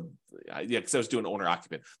I was doing owner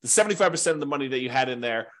occupant. The 75% of the money that you had in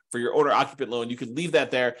there for your owner occupant loan, you could leave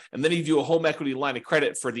that there, and then you do a home equity line of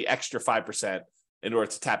credit for the extra 5%. In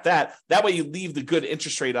order to tap that. That way you leave the good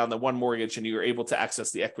interest rate on the one mortgage and you're able to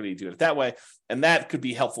access the equity to do it that way. And that could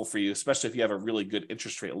be helpful for you, especially if you have a really good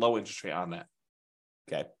interest rate, low interest rate on that.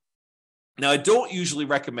 Okay. Now, I don't usually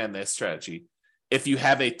recommend this strategy if you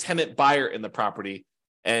have a tenant buyer in the property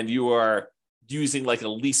and you are using like a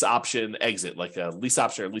lease option exit, like a lease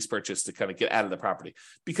option or lease purchase to kind of get out of the property,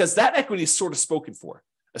 because that equity is sort of spoken for,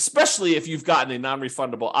 especially if you've gotten a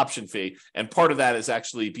non-refundable option fee and part of that is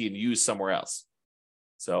actually being used somewhere else.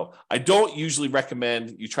 So I don't usually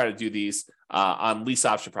recommend you try to do these on lease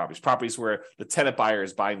option properties where the tenant buyer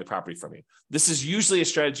is buying the property from you. This is usually a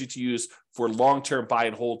strategy to use for long-term buy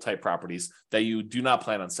and hold type properties that you do not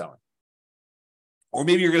plan on selling. Or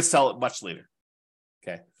maybe you're going to sell it much later.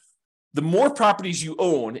 Okay. The more properties you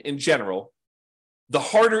own in general, the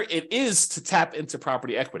harder it is to tap into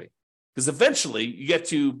property equity. Because eventually you get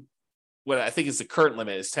to what I think is the current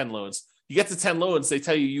limit is 10 loans. You get to 10 loans, they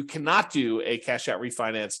tell you cannot do a cash out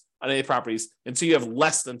refinance on any properties until you have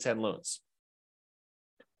less than 10 loans.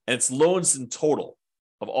 And it's loans in total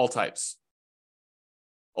of all types.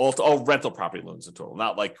 All rental property loans in total,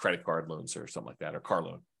 not like credit card loans or something like that, or car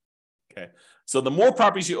loan. Okay. So the more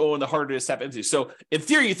properties you own, the harder it is to tap into. So in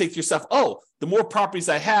theory, you think to yourself, oh, the more properties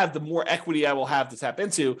I have, the more equity I will have to tap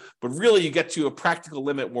into. But really, you get to a practical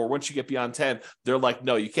limit where once you get beyond 10, they're like,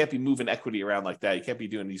 no, you can't be moving equity around like that. You can't be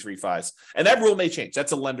doing these refis. And that rule may change.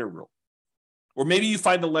 That's a lender rule. Or maybe you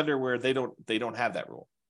find a lender where they don't have that rule.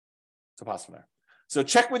 It's a possibility. So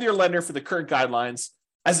check with your lender for the current guidelines,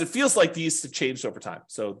 as it feels like these have changed over time.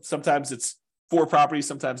 So sometimes it's 4 properties,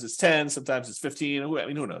 sometimes it's 10, sometimes it's 15. I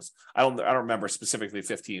mean, who knows? I don't remember specifically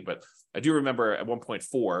 15, but I do remember at one point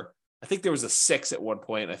 4. I think there was a 6 at one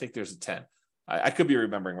point. I think there's a 10. I could be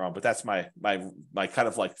remembering wrong, but that's my kind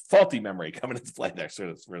of like faulty memory coming into play next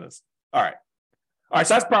for this. All right.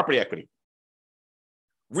 So that's property equity.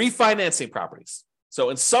 Refinancing properties.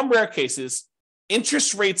 So in some rare cases,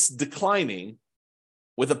 interest rates declining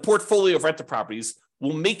with a portfolio of rental properties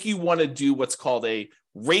will make you want to do what's called a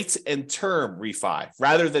rate and term refi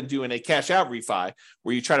rather than doing a cash out refi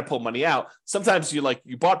where you try to pull money out. Sometimes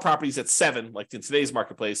you bought properties at 7, like in today's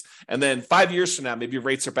marketplace, and then 5 years from now, maybe your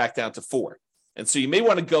rates are back down to 4. And so you may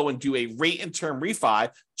want to go and do a rate and term refi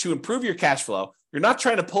to improve your cash flow. You're not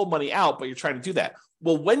trying to pull money out, but you're trying to do that.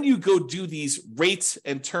 Well, when you go do these rates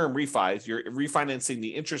and term refis, you're refinancing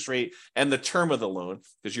the interest rate and the term of the loan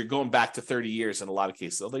because you're going back to 30 years in a lot of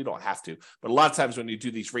cases, although you don't have to. But a lot of times when you do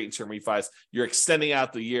these rate and term refis, you're extending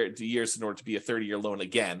out the years in order to be a 30-year loan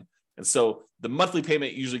again. And so the monthly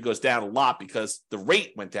payment usually goes down a lot because the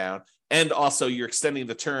rate went down. And also you're extending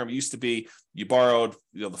the term. It used to be you borrowed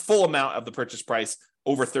the full amount of the purchase price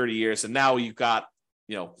over 30 years. And now you've got,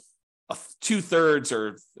 2/3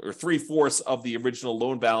 or 3/4 of the original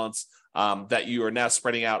loan balance that you are now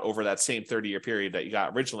spreading out over that same 30-year period that you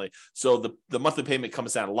got originally. So the monthly payment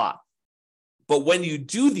comes down a lot. But when you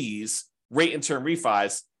do these rate and term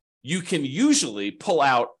refis, you can usually pull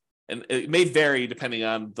out, and it may vary depending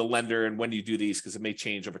on the lender and when you do these because it may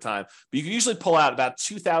change over time, but you can usually pull out about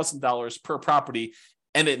 $2,000 per property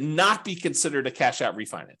and it not be considered a cash out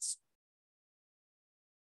refinance.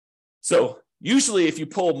 So usually if you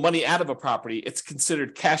pull money out of a property, it's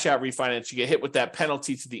considered cash out refinance. You get hit with that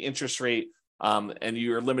penalty to the interest rate and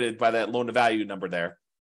you're limited by that loan to value number there.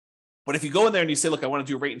 But if you go in there and you say, look, I want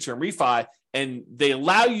to do a rate and term refi, and they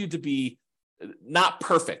allow you to be not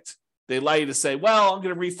perfect. They allow you to say, well, I'm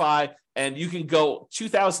going to refi, and you can go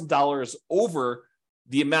 $2,000 over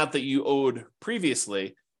the amount that you owed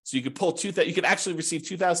previously. So you could you could actually receive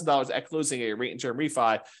 $2,000 at closing a rate and term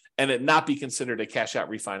refi and it not be considered a cash out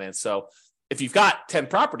refinance. So if you've got 10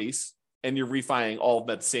 properties and you're refining all of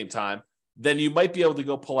them at the same time, then you might be able to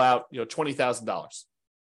go pull out, $20,000,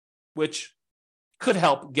 which could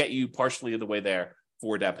help get you partially the way there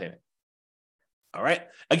for down payment. All right.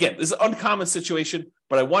 Again, this is an uncommon situation,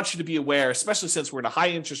 but I want you to be aware, especially since we're in a high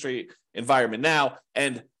interest rate environment now,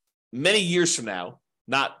 and many years from now,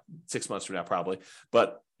 not 6 months from now, probably,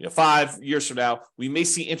 but 5 years from now, we may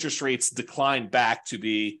see interest rates decline back to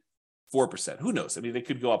be 4%. Who knows? I mean, they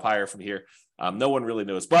could go up higher from here. No one really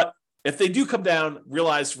knows. But if they do come down,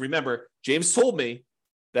 remember, James told me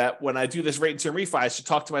that when I do this rate and term refi, I should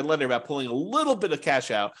talk to my lender about pulling a little bit of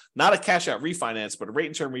cash out, not a cash out refinance, but a rate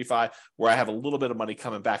and term refi where I have a little bit of money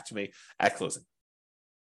coming back to me at closing.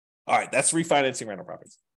 All right, that's refinancing rental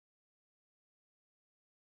properties.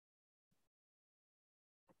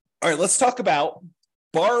 All right, let's talk about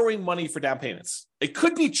borrowing money for down payments. It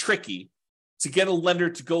could be tricky to get a lender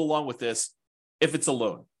to go along with this if it's a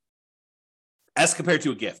loan, as compared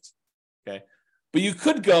to a gift, okay? But you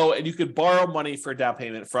could go and you could borrow money for a down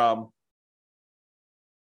payment from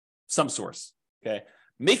some source, okay?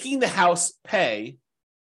 Making the house pay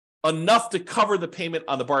enough to cover the payment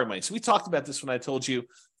on the borrowing money. So we talked about this when I told you,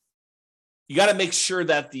 you got to make sure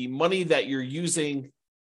that the money that you're using,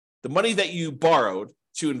 the money that you borrowed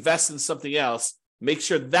to invest in something else, make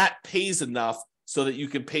sure that pays enough so that you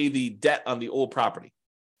can pay the debt on the old property.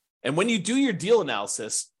 And when you do your deal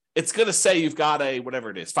analysis, it's going to say you've got a, whatever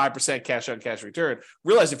it is, 5% cash on cash return.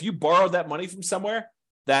 Realize if you borrowed that money from somewhere,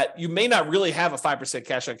 that you may not really have a 5%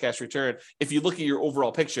 cash on cash return. If you look at your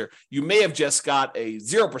overall picture, you may have just got a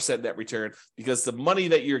 0% net return because the money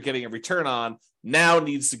that you're getting a return on now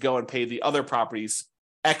needs to go and pay the other property's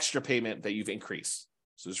extra payment that you've increased.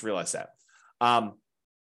 So just realize that.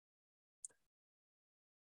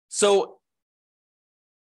 So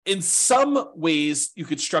in some ways, you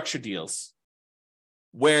could structure deals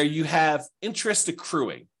where you have interest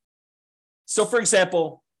accruing. So for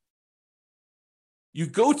example, you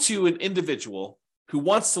go to an individual who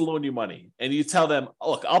wants to loan you money and you tell them,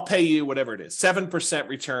 look, I'll pay you whatever it is, 7%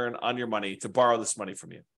 return on your money to borrow this money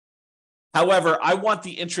from you. However, I want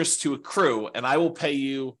the interest to accrue and I will pay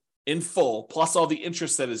you in full, plus all the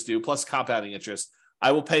interest that is due, plus compounding interest.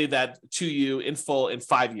 I will pay that to you in full in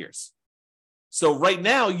 5 years. So right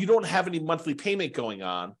now, you don't have any monthly payment going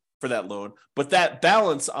on for that loan, but that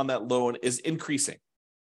balance on that loan is increasing.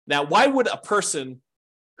 Now, why would a person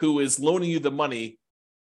who is loaning you the money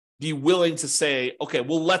be willing to say, okay,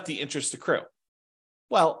 we'll let the interest accrue?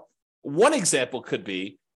 Well, one example could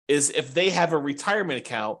be is if they have a retirement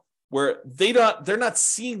account where they're not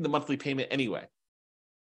seeing the monthly payment anyway.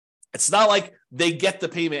 It's not like they get the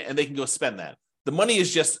payment and they can go spend that. The money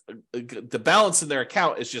is just, the balance in their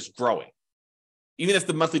account is just growing, even if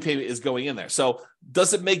the monthly payment is going in there. So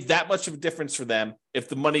does it make that much of a difference for them if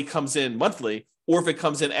the money comes in monthly or if it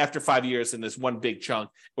comes in after 5 years in this one big chunk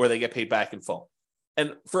or they get paid back in full?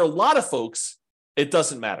 And for a lot of folks, it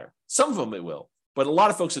doesn't matter. Some of them it will, but a lot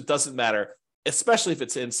of folks, it doesn't matter, especially if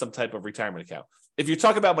it's in some type of retirement account. If you're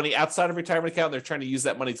talking about money outside of retirement account, and they're trying to use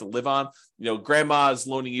that money to live on. Grandma is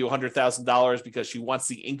loaning you $100,000 because she wants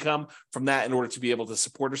the income from that in order to be able to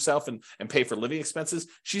support herself and pay for living expenses.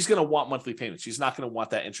 She's going to want monthly payments. She's not going to want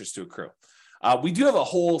that interest to accrue. We do have a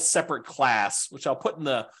whole separate class, which I'll put in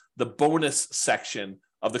the bonus section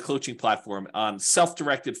of the coaching platform on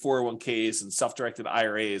self-directed 401ks and self-directed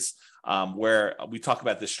IRAs, where we talk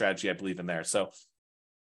about this strategy, I believe, in there. So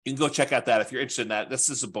you can go check out that if you're interested in that. This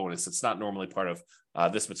is a bonus. It's not normally part of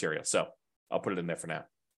this material. So I'll put it in there for now.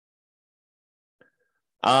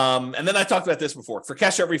 And then I talked about this before. For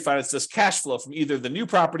cash out refinance, does cash flow from either the new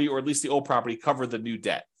property or at least the old property cover the new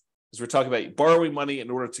debt? Because we're talking about borrowing money in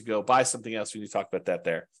order to go buy something else. We need to talk about that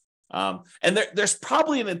there. And there's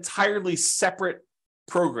probably an entirely separate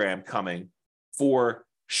program coming for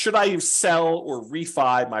should I sell or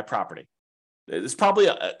refi my property? It's probably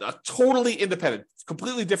a totally independent,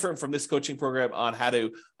 completely different from this coaching program on how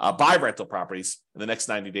to buy rental properties in the next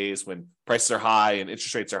 90 days when prices are high and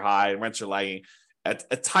interest rates are high and rents are lagging. An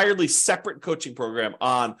entirely separate coaching program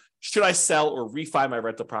on should I sell or refi my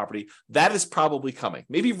rental property? That is probably coming,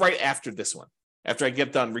 maybe right after this one. After I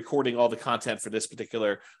get done recording all the content for this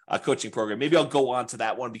particular coaching program, maybe I'll go on to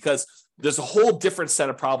that one because there's a whole different set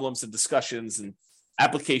of problems and discussions and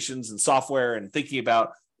applications and software and thinking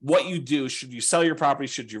about what you do. Should you sell your property?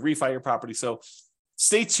 Should you refi your property? So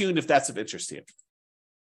stay tuned if that's of interest to you.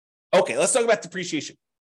 Okay, let's talk about depreciation.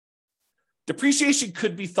 Depreciation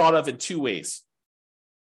could be thought of in two ways.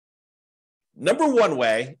 Number one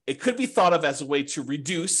way, it could be thought of as a way to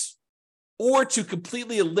reduce or to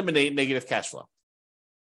completely eliminate negative cash flow.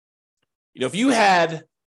 If you had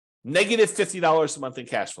negative $50 a month in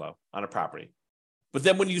cash flow on a property, but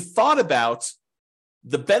then when you thought about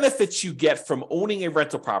the benefits you get from owning a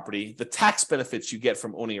rental property, the tax benefits you get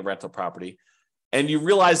from owning a rental property, and you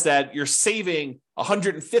realize that you're saving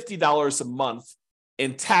 $150 a month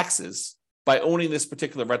in taxes by owning this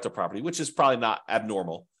particular rental property, which is probably not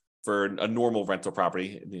abnormal for a normal rental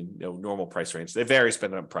property, normal price range. They vary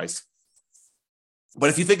depending on price. But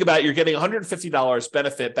if you think about it, you're getting $150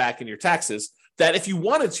 benefit back in your taxes that if you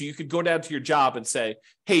wanted to, you could go down to your job and say,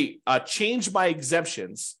 hey, change my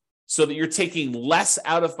exemptions so that you're taking less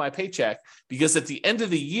out of my paycheck, because at the end of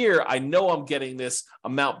the year, I know I'm getting this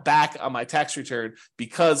amount back on my tax return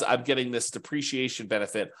because I'm getting this depreciation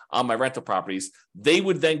benefit on my rental properties. They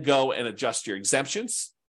would then go and adjust your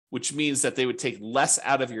exemptions, which means that they would take less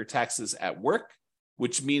out of your taxes at work,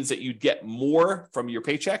 which means that you'd get more from your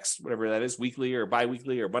paychecks, whatever that is, weekly or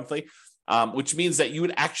biweekly or monthly, which means that you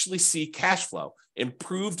would actually see cash flow,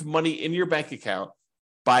 improved money in your bank account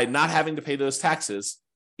by not having to pay those taxes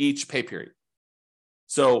each pay period.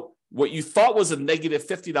 So what you thought was a negative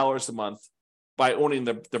 $50 a month by owning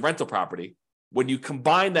the rental property, when you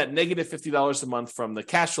combine that negative $50 a month from the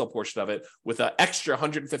cash flow portion of it with an extra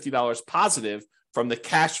 $150 positive from the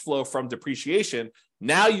cash flow from depreciation,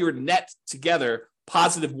 now you're net together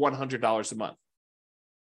positive $100 a month.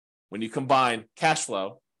 When you combine cash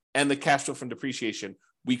flow and the cash flow from depreciation,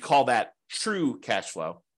 we call that true cash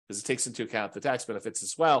flow because it takes into account the tax benefits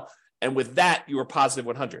as well. And with that, you are positive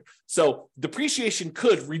 100. So depreciation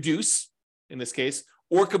could reduce, in this case,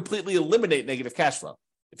 or completely eliminate negative cash flow.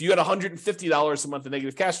 If you had $150 a month of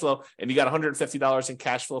negative cash flow and you got $150 in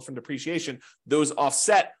cash flow from depreciation, those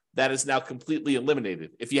offset. That is now completely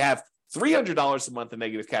eliminated. If you have $300 a month of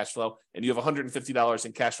negative cash flow and you have $150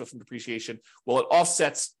 in cash flow from depreciation, well, it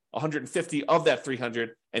offsets 150 of that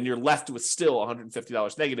 300 and you're left with still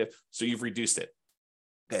 $150 negative. So you've reduced it.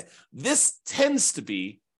 Okay. This tends to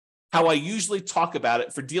be how I usually talk about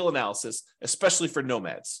it for deal analysis, especially for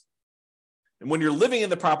nomads. And when you're living in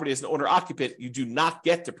the property as an owner-occupant, you do not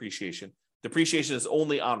get depreciation. Depreciation is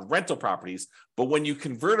only on rental properties. But when you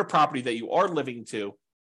convert a property that you are living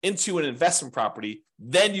into an investment property,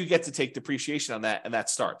 then you get to take depreciation on that, and that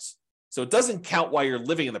starts. So it doesn't count while you're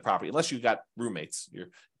living in the property, unless you've got roommates. Your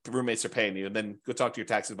roommates are paying you, and then go talk to your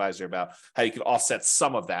tax advisor about how you can offset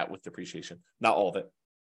some of that with depreciation, not all of it.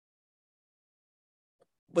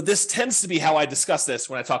 But this tends to be how I discuss this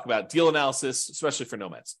when I talk about deal analysis, especially for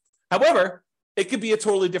nomads. However, it could be a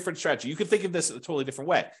totally different strategy. You could think of this in a totally different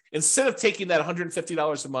way. Instead of taking that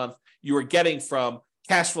 $150 a month you are getting from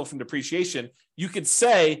cash flow from depreciation, you could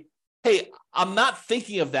say, hey, I'm not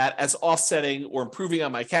thinking of that as offsetting or improving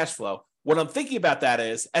on my cash flow. What I'm thinking about that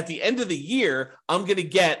is at the end of the year, I'm going to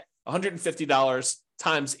get $150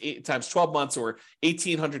 times 12 months or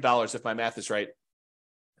 $1,800 if my math is right.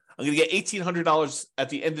 I'm going to get $1,800 at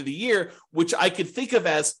the end of the year, which I could think of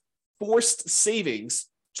as forced savings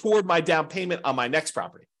toward my down payment on my next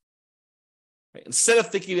property. Right? Instead of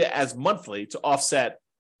thinking of it as monthly to offset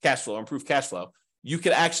cash flow, improve cash flow, you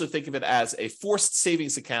could actually think of it as a forced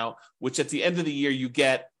savings account, which at the end of the year, you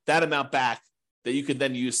get that amount back that you can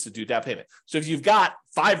then use to do down payment. So if you've got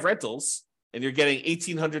 5 rentals and you're getting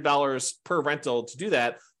 $1,800 per rental to do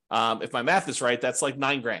that, if my math is right, that's like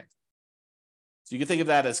 $9,000. So you can think of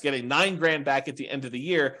that as getting $9,000 back at the end of the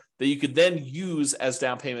year that you could then use as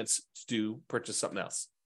down payments to purchase something else.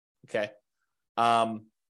 Okay.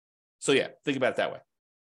 So yeah, think about it that way.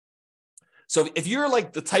 So if you're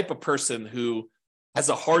like the type of person who has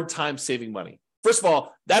a hard time saving money, first of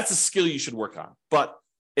all, that's a skill you should work on. But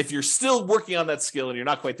if you're still working on that skill and you're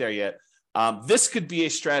not quite there yet, this could be a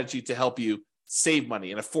strategy to help you save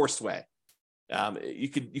money in a forced way. You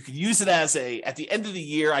could use it as at the end of the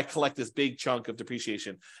year, I collect this big chunk of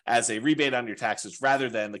depreciation as a rebate on your taxes rather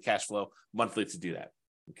than the cash flow monthly to do that.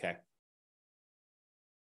 Okay.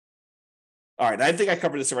 All right. I think I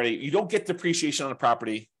covered this already. You don't get depreciation on a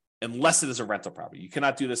property unless it is a rental property. You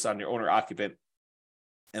cannot do this on your owner occupant.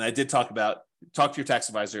 And I did talk to your tax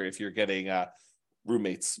advisor if you're getting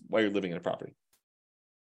roommates while you're living in a property.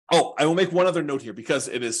 Oh, I will make one other note here because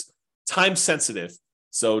it is time sensitive.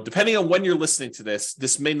 So depending on when you're listening to this,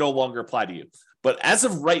 this may no longer apply to you. But as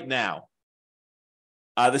of right now,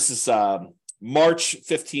 this is March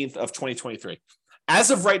 15th of 2023.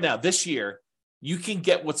 As of right now, this year, you can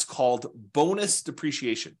get what's called bonus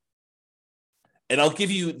depreciation. And I'll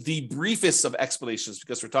give you the briefest of explanations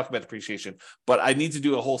because we're talking about depreciation, but I need to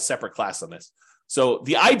do a whole separate class on this. So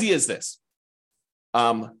the idea is this.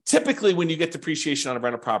 Typically, when you get depreciation on a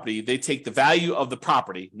rental property, they take the value of the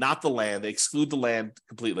property, not the land. They exclude the land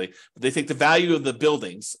completely. But they take the value of the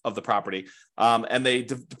buildings of the property, and they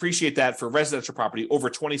depreciate that for residential property over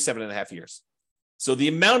 27 and a half years. So the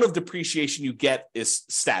amount of depreciation you get is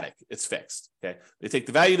static. It's fixed. Okay. They take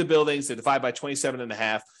the value of the buildings, they divide by 27 and a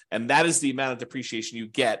half, and that is the amount of depreciation you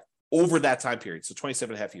get over that time period. So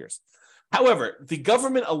 27 and a half years. However, the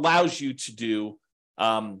government allows you to do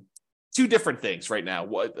two different things right now.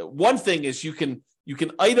 One thing is you can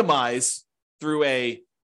itemize through a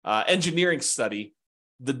engineering study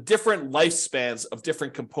the different lifespans of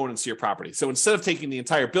different components of your property. So instead of taking the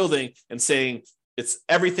entire building and saying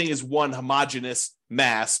everything is one homogeneous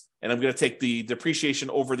mass, and I'm going to take the depreciation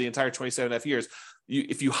over the entire 27.5 years.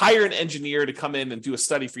 If you hire an engineer to come in and do a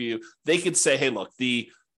study for you, they could say, hey, look, the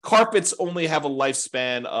carpets only have a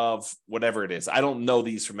lifespan of whatever it is. I don't know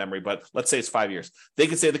these from memory, but let's say it's 5 years. They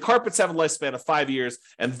can say the carpets have a lifespan of 5 years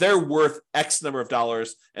and they're worth X number of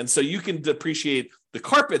dollars. And so you can depreciate the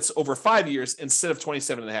carpets over 5 years instead of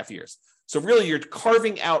 27.5 years. So really you're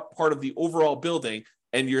carving out part of the overall building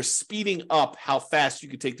and you're speeding up how fast you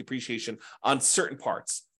can take depreciation on certain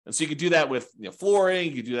parts. And so you could do that with flooring,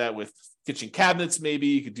 you could do that with kitchen cabinets, maybe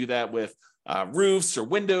you could do that with roofs or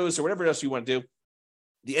windows or whatever else you want to do.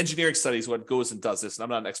 The engineering study is what goes and does this, and I'm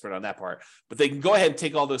not an expert on that part, but they can go ahead and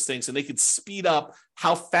take all those things and they can speed up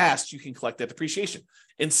how fast you can collect that depreciation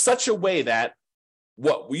in such a way that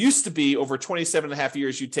what we used to be over 27.5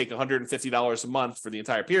 years, you'd take $150 a month for the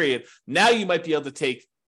entire period. Now you might be able to take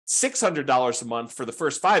 $600 a month for the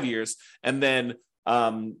first 5 years, and then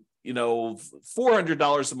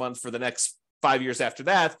 $400 a month for the next 5 years after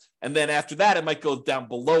that. And then after that, it might go down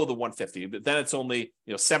below the 150, but then it's only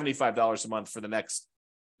 $75 a month for the next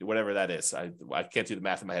whatever that is. I can't do the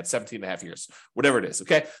math in my head, 17.5 years, whatever it is.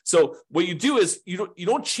 Okay. So what you do is you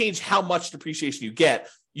don't change how much depreciation you get.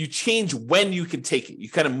 You change when you can take it. You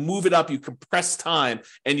kind of move it up, you compress time,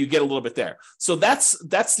 and you get a little bit there. So that's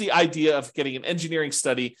the idea of getting an engineering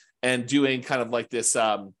study and doing kind of like this,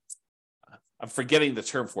 I'm forgetting the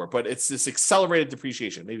term for it, but it's this accelerated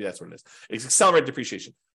depreciation. Maybe that's what it is. It's accelerated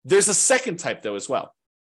depreciation. There's a second type though as well.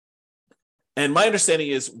 And my understanding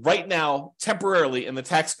is right now, temporarily in the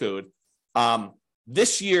tax code,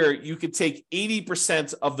 this year you could take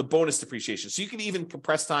 80% of the bonus depreciation. So you can even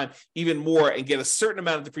compress time even more and get a certain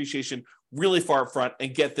amount of depreciation really far up front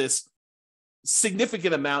and get this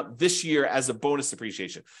significant amount this year as a bonus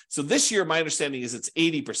depreciation. So this year, my understanding is it's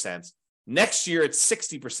 80%. Next year, it's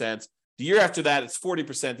 60%. The year after that, it's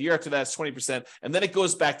 40%. The year after that, it's 20%. And then it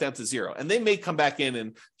goes back down to zero. And they may come back in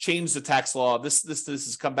and change the tax law. This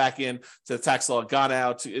has come back in to the tax law, gone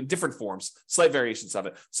out in different forms, slight variations of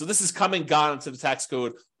it. So this is coming, gone into the tax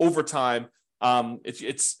code over time.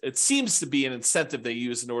 It seems to be an incentive they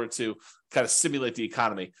use in order to kind of stimulate the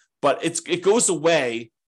economy. But it goes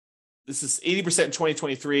away. This is 80% in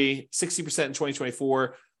 2023, 60% in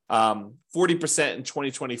 2024, 40% in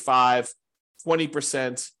 2025,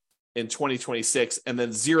 20% in 2026, and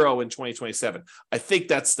then zero in 2027. I think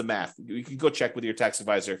that's the math. You can go check with your tax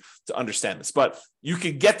advisor to understand this, but you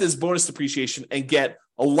can get this bonus depreciation and get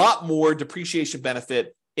a lot more depreciation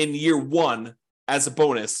benefit in year one as a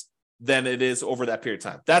bonus than it is over that period of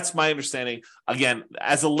time. That's my understanding. Again,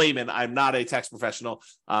 as a layman, I'm not a tax professional.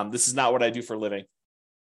 This is not what I do for a living,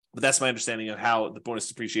 but that's my understanding of how the bonus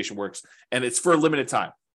depreciation works. And it's for a limited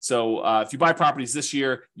time. So if you buy properties this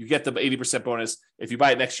year, you get the 80% bonus. If you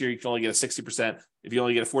buy it next year, you can only get a 60%. If you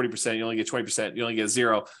only get a 40%, you only get 20%, you only get a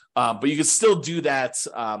zero. But you can still do that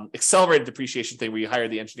accelerated depreciation thing where you hire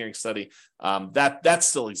the engineering study. That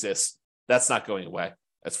still exists. That's not going away,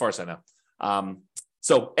 as far as I know.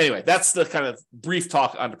 So anyway, that's the kind of brief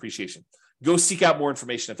talk on depreciation. Go seek out more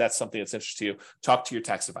information if that's something that's interesting to you. Talk to your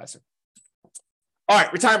tax advisor. All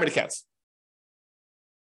right, retirement accounts.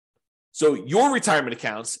 So your retirement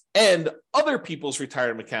accounts and other people's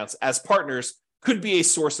retirement accounts as partners could be a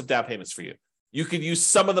source of down payments for you. You could use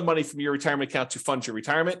some of the money from your retirement account to fund your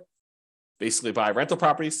retirement, basically buy rental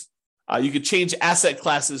properties. You could change asset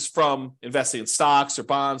classes from investing in stocks or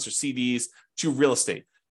bonds or CDs to real estate.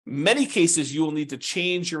 Many cases, you will need to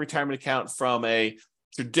change your retirement account from a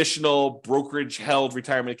traditional brokerage-held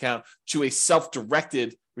retirement account to a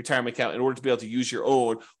self-directed retirement account in order to be able to use your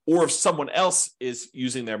own, or if someone else is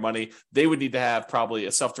using their money, they would need to have probably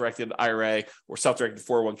a self-directed IRA or self-directed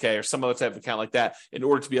 401k or some other type of account like that in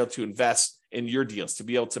order to be able to invest in your deals, to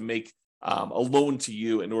be able to make a loan to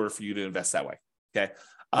you in order for you to invest that way. Okay.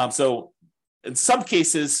 So in some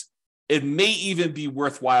cases, it may even be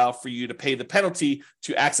worthwhile for you to pay the penalty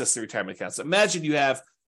to access the retirement accounts. Imagine you have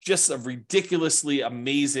just a ridiculously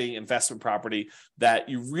amazing investment property that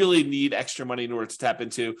you really need extra money in order to tap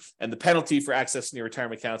into. And the penalty for accessing your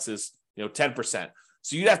retirement accounts is 10%.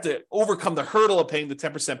 So you'd have to overcome the hurdle of paying the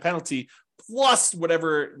 10% penalty plus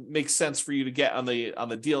whatever makes sense for you to get on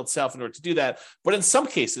the deal itself in order to do that. But in some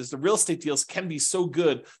cases, the real estate deals can be so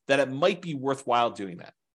good that it might be worthwhile doing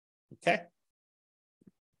that. Okay.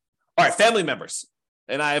 All right, family members.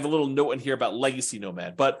 And I have a little note in here about legacy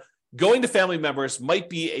nomad, but going to family members might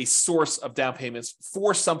be a source of down payments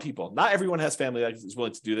for some people. Not everyone has family that is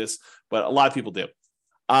willing to do this, but a lot of people do.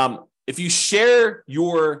 If you share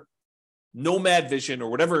your nomad vision or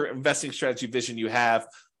whatever investing strategy vision you have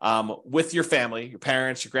with your family, your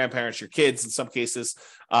parents, your grandparents, your kids in some cases,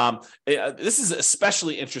 this is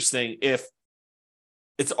especially interesting if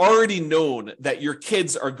it's already known that your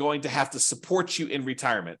kids are going to have to support you in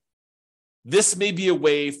retirement. This may be a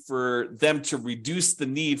way for them to reduce the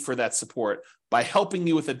need for that support by helping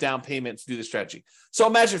you with a down payment to do the strategy. So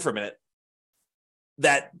imagine for a minute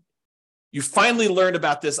that you finally learned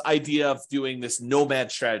about this idea of doing this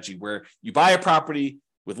nomad strategy where you buy a property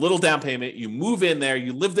with little down payment, you move in there,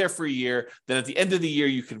 you live there for a year, then at the end of the year,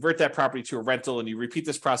 you convert that property to a rental and you repeat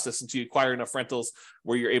this process until you acquire enough rentals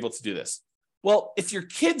where you're able to do this. Well, if your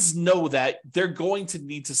kids know that they're going to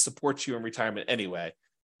need to support you in retirement anyway,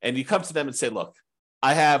 and you come to them and say, look,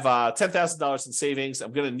 I have $10,000 in savings.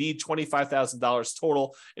 I'm going to need $25,000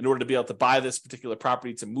 total in order to be able to buy this particular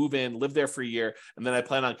property, to move in, live there for a year, and then I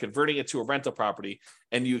plan on converting it to a rental property.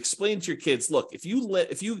 And you explain to your kids, look, if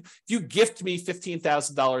you gift me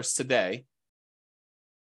 $15,000 today,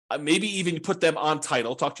 maybe even put them on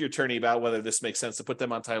title. Talk to your attorney about whether this makes sense to put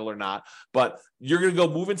them on title or not. But you're going to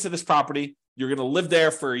go move into this property. You're going to live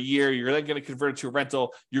there for a year. You're then going to convert it to a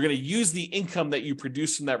rental. You're going to use the income that you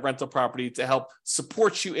produce from that rental property to help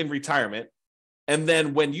support you in retirement. And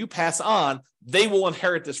then when you pass on, they will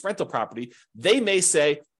inherit this rental property. They may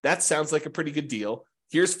say, that sounds like a pretty good deal.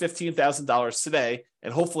 Here's $15,000 today,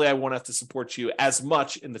 and hopefully I won't have to support you as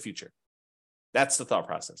much in the future. That's the thought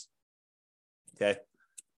process. Okay.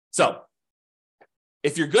 So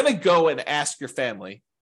if you're going to go and ask your family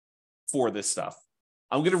for this stuff,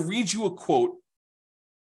 I'm going to read you a quote,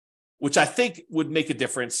 which I think would make a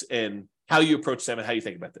difference in how you approach them and how you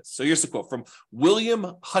think about this. So here's the quote from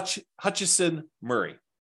William Hutchison Murray.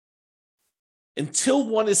 Until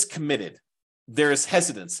one is committed, there is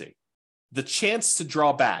hesitancy, the chance to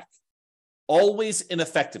draw back, always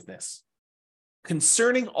ineffectiveness.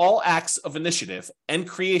 Concerning all acts of initiative and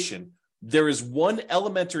creation, there is one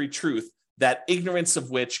elementary truth, that ignorance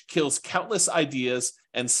of which kills countless ideas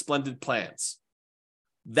and splendid plans.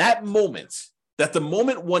 That the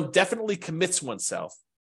moment one definitely commits oneself,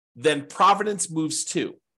 then providence moves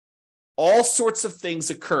too. All sorts of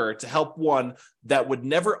things occur to help one that would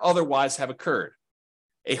never otherwise have occurred.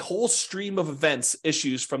 A whole stream of events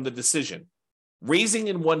issues from the decision, raising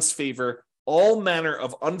in one's favor all manner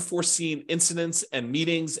of unforeseen incidents and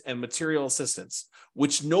meetings and material assistance,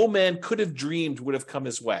 which no man could have dreamed would have come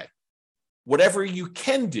his way. Whatever you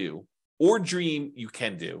can do or dream you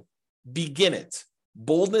can do, begin it.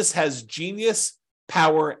 Boldness has genius,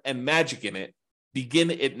 power, and magic in it. Begin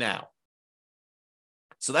it now.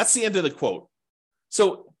 So that's the end of the quote.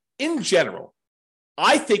 So in general,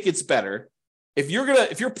 I think it's better if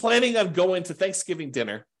you're planning on going to Thanksgiving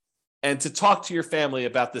dinner and to talk to your family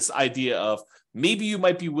about this idea of maybe you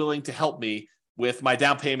might be willing to help me with my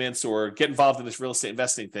down payments or get involved in this real estate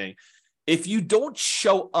investing thing. If you don't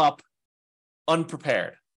show up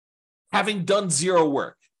unprepared, having done zero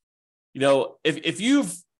work, if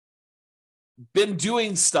you've been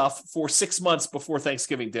doing stuff for 6 months before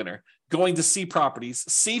Thanksgiving dinner, going to see properties,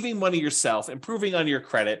 saving money yourself, improving on your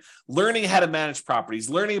credit, learning how to manage properties,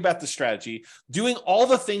 learning about the strategy, doing all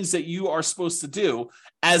the things that you are supposed to do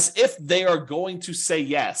as if they are going to say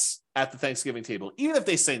yes at the Thanksgiving table, even if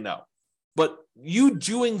they say no. But you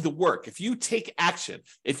doing the work, if you take action,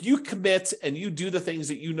 if you commit and you do the things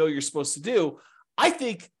that you know you're supposed to do, I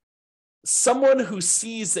think someone who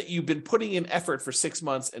sees that you've been putting in effort for 6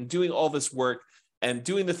 months and doing all this work and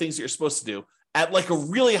doing the things that you're supposed to do at like a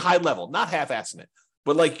really high level, not half-assing it,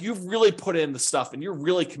 but like you've really put in the stuff and you're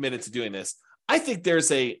really committed to doing this, I think there's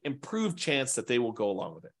a improved chance that they will go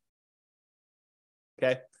along with it.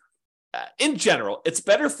 Okay. In general, it's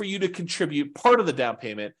better for you to contribute part of the down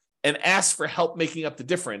payment and ask for help making up the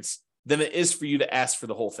difference than it is for you to ask for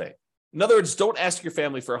the whole thing. In other words, don't ask your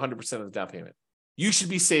family for 100% of the down payment. You should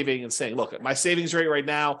be saving and saying, look, my savings rate right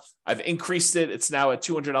now, I've increased it. It's now at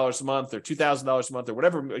 $200 a month or $2,000 a month or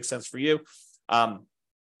whatever makes sense for you. And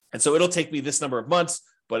so it'll take me this number of months.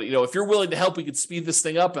 But if you're willing to help, we can speed this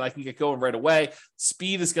thing up and I can get going right away.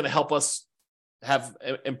 Speed is going to help us have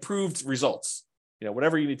improved results.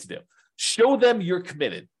 Whatever you need to do. Show them you're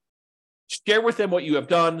committed. Share with them what you have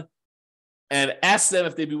done and ask them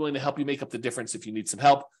if they'd be willing to help you make up the difference if you need some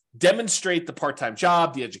help. Demonstrate the part-time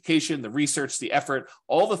job, the education, the research, the effort,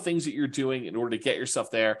 all the things that you're doing in order to get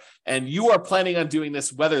yourself there. And you are planning on doing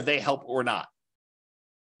this whether they help or not.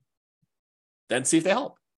 Then see if they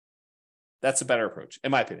help. That's a better approach,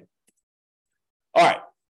 in my opinion. All right.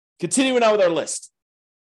 Continuing on with our list.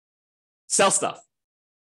 Sell stuff.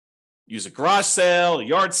 Use a garage sale, a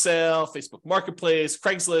yard sale, Facebook Marketplace,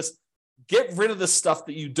 Craigslist. Get rid of the stuff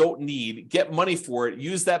that you don't need. Get money for it.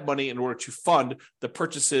 Use that money in order to fund the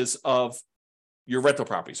purchases of your rental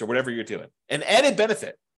properties or whatever you're doing. An added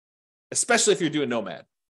benefit, especially if you're doing nomad,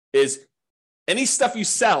 is any stuff you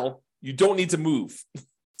sell you don't need to move.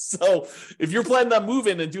 So if you're planning on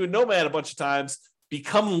moving and doing Nomad a bunch of times,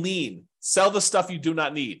 become lean. Sell the stuff you do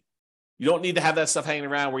not need. You don't need to have that stuff hanging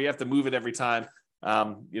around where you have to move it every time.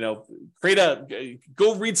 Go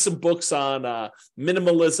read some books on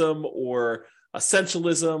minimalism or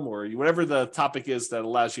essentialism or whatever the topic is that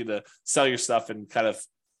allows you to sell your stuff and kind of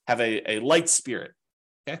have a light spirit.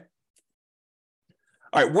 Okay.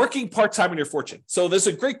 All right. Working part-time in your fortune. So there's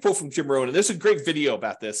a great quote from Jim Rohn, and there's a great video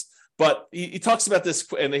about this, but he talks about this.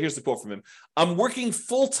 And here's the quote from him. I'm working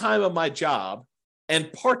full-time on my job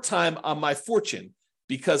and part-time on my fortune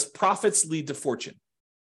because profits lead to fortune.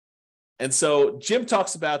 And so Jim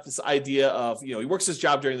talks about this idea of, he works his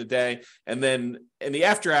job during the day, and then in the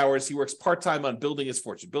after hours, he works part-time on building his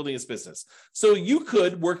fortune, building his business. So you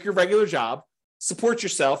could work your regular job, support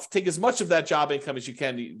yourself, take as much of that job income as you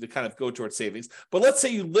can to kind of go towards savings. But let's say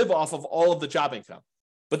you live off of all of the job income,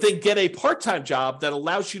 but then get a part-time job that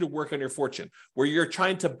allows you to work on your fortune, where you're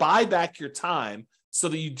trying to buy back your time so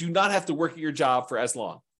that you do not have to work at your job for as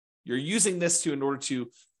long. You're using this in order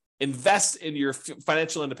to invest in your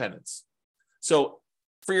financial independence. So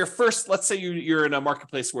for your first, let's say you're in a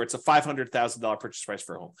marketplace where it's a $500,000 purchase price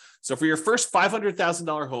for a home. So for your first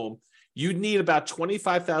 $500,000 home, you'd need about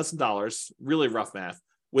 $25,000, really rough math,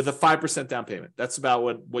 with a 5% down payment. That's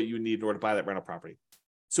about what you need in order to buy that rental property.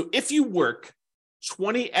 So if you work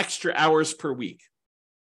 20 extra hours per week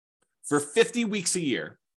for 50 weeks a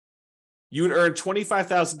year, you would earn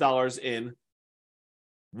 $25,000 in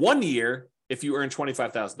 1 year if you earn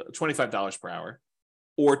 $25 per hour,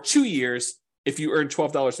 or 2 years if you earn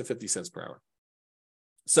 $12.50 per hour.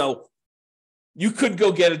 So you could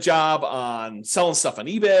go get a job on selling stuff on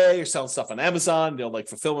eBay or selling stuff on Amazon, like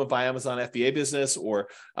fulfillment by Amazon FBA business, or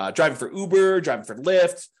driving for Uber, driving for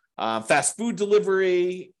Lyft, fast food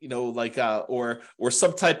delivery, or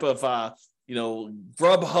some type of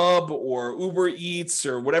Grubhub or Uber Eats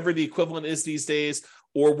or whatever the equivalent is these days,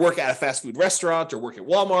 or work at a fast food restaurant, or work at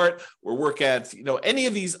Walmart, or work at any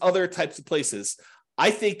of these other types of places.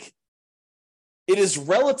 I think it is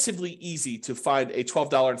relatively easy to find a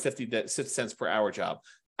 $12.50 per hour job.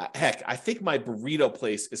 Heck, I think my burrito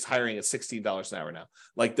place is hiring at $16 an hour now.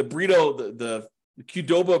 Like the burrito, the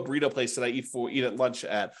Qdoba burrito place that I eat at lunch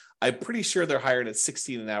at, I'm pretty sure they're hired at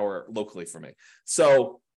 $16 an hour locally for me.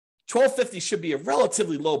 So $12.50 should be a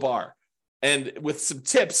relatively low bar. And with some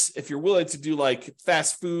tips, if you're willing to do like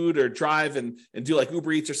fast food or drive and do like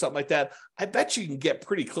Uber Eats or something like that, I bet you can get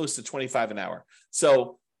pretty close to $25 an hour.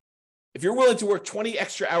 So if you're willing to work 20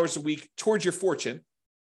 extra hours a week towards your fortune,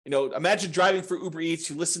 imagine driving for Uber Eats.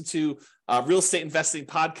 You listen to real estate investing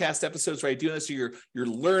podcast episodes, right? Doing this, so you're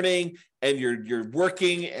learning and you're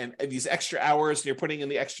working and these extra hours, and you're putting in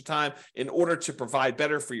the extra time in order to provide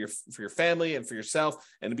better for your family and for yourself,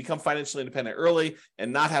 and to become financially independent early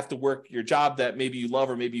and not have to work your job that maybe you love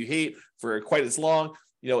or maybe you hate for quite as long.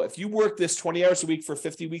 If you work this 20 hours a week for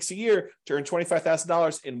 50 weeks a year to earn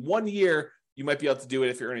 $25,000 in 1 year, you might be able to do it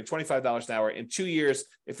if you're earning $25 an hour. In 2 years,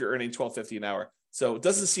 if you're earning $12.50 an hour. So it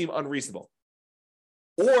doesn't seem unreasonable.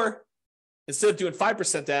 Or instead of doing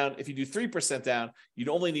 5% down, if you do 3% down, you'd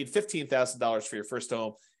only need $15,000 for your first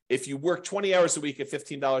home. If you work 20 hours a week at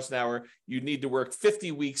 $15 an hour, you need to work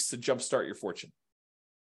 50 weeks to jumpstart your fortune.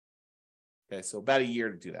 Okay, so about a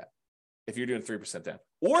year to do that if you're doing 3% down.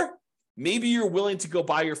 Or maybe you're willing to go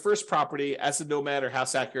buy your first property as a nomad or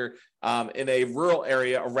house hacker in a rural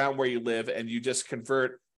area around where you live, and you just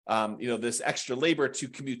convert this extra labor to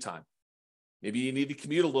commute time. Maybe you need to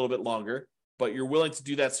commute a little bit longer, but you're willing to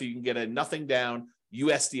do that so you can get a nothing down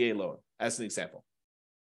USDA loan, as an example.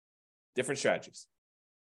 Different strategies.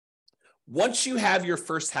 Once you have your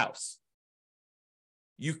first house,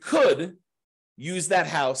 you could use that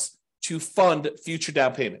house to fund future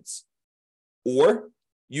down payments, or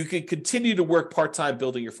you could continue to work part-time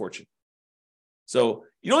building your fortune. So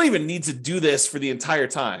you don't even need to do this for the entire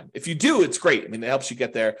time. If you do, it's great. I mean, it helps you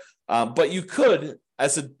get there. But you could,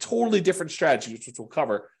 as a totally different strategy, which we'll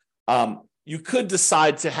cover, you could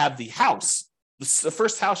decide to have the house, the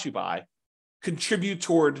first house you buy, contribute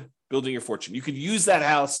toward building your fortune. You could use that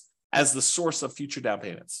house as the source of future down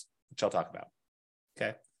payments, which I'll talk about.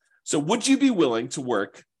 Okay. So would you be willing to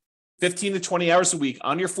work 15 to 20 hours a week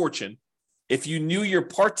on your fortune if you knew your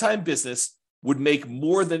part-time business would make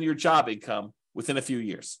more than your job income within a few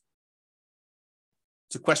years?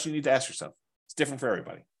 It's a question you need to ask yourself. It's different for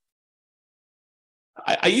everybody.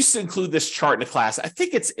 I used to include this chart in a class. I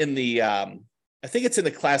think it's in the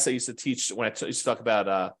class I used to teach when I used to talk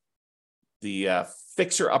about the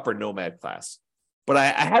Fixer Upper Nomad class. But I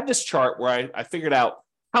had this chart where I figured out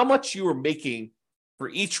how much you were making for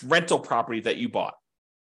each rental property that you bought.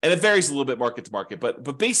 And it varies a little bit market to market,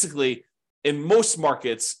 but basically in most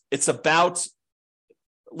markets, it's about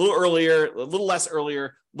a little earlier, a little less earlier,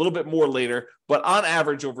 a little bit more later, but on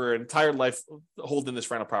average over an entire life holding this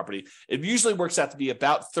rental property, it usually works out to be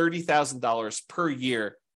about $30,000 per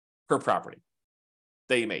year per property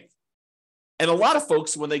that you make. And a lot of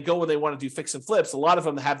folks, when they want to do fix and flips, a lot of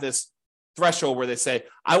them have this threshold where they say,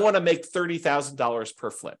 I want to make $30,000 per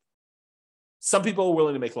flip. Some people are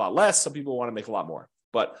willing to make a lot less. Some people want to make a lot more.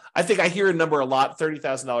 But I think I hear a number a lot,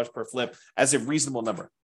 $30,000 per flip, as a reasonable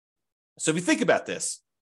number. So if you think about this,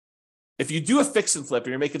 if you do a fix and flip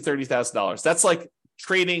and you're making $30,000, that's like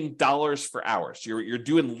trading dollars for hours. You're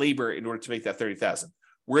doing labor in order to make that $30,000.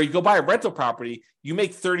 Where you go buy a rental property, you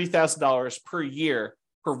make $30,000 per year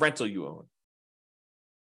per rental you own.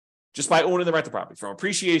 Just by owning the rental property, from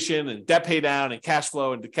appreciation and debt pay down and cash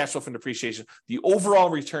flow from depreciation, the overall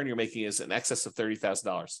return you're making is in excess of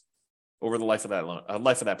 $30,000 over the life of that loan,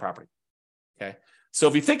 life of that property. Okay, so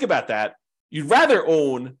if you think about that, you'd rather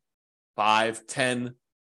own 5, 10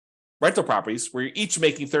 rental properties where you're each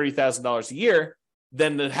making $30,000 a year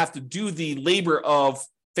than to have to do the labor of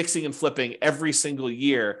fixing and flipping every single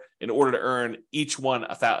year in order to earn each one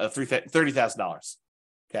 $30,000.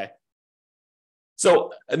 Okay.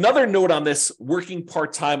 So another note on this working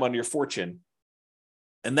part-time on your fortune,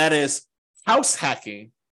 and that is house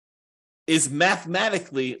hacking is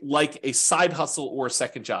mathematically like a side hustle or a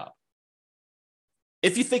second job.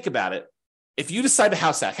 If you think about it, if you decide to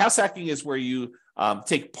house hacking is where you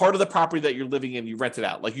take part of the property that you're living in, you rent it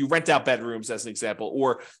out. Like you rent out bedrooms as an example,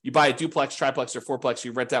 or you buy a duplex, triplex, or fourplex,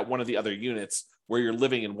 you rent out one of the other units where you're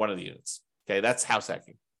living in one of the units. Okay, that's house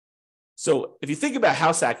hacking. So if you think about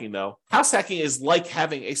house hacking, though, house hacking is like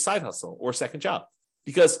having a side hustle or second job.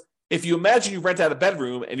 Because if you imagine you rent out a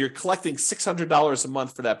bedroom and you're collecting $600 a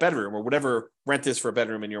month for that bedroom, or whatever rent is for a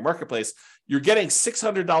bedroom in your marketplace, you're getting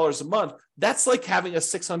 $600 a month. That's like having a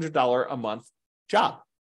 $600 a month job,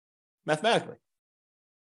 mathematically.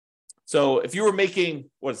 So if you were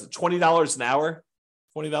making, $20 an hour,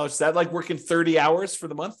 $20, is that like working 30 hours for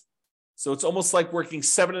the month? So it's almost like working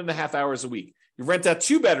 7.5 hours a week. You rent out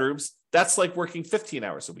 2 bedrooms, that's like working 15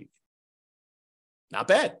 hours a week. Not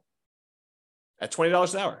bad. At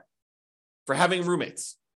 $20 an hour for having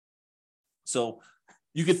roommates. So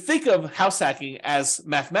you could think of house hacking as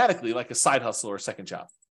mathematically like a side hustle or a second job.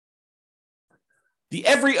 The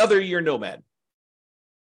every other year nomad.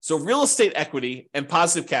 So real estate equity and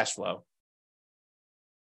positive cash flow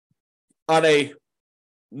on a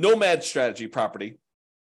nomad strategy property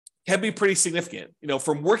can be pretty significant. You know,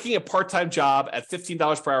 from working a part-time job at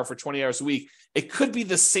 $15 per hour for 20 hours a week, it could be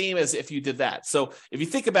the same as if you did that. So if you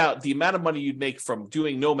think about the amount of money you'd make from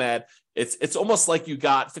doing nomad, it's almost like you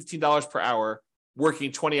got $15 per hour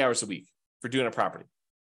working 20 hours a week for doing a property.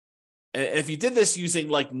 And if you did this using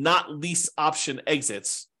like not lease option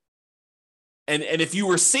exits, and if you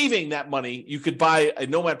were saving that money, you could buy a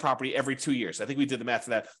nomad property every 2 years. I think we did the math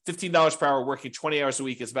for that. $15 per hour working 20 hours a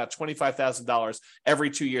week is about $25,000 every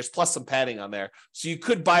 2 years, plus some padding on there. So you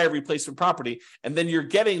could buy a replacement property, and then you're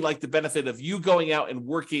getting like the benefit of you going out and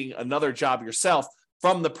working another job yourself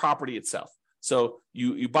from the property itself. So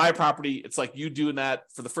you buy a property, it's like you doing that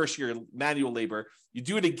for the first year, manual labor. You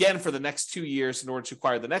do it again for the next 2 years in order to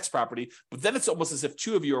acquire the next property, but then it's almost as if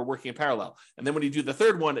 2 of you are working in parallel. And then when you do the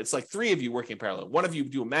third one, it's like 3 of you working in parallel. 1 of you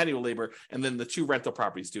do a manual labor, and then the 2 rental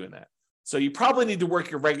properties doing that. So you probably need to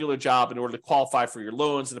work your regular job in order to qualify for your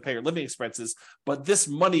loans and to pay your living expenses, but this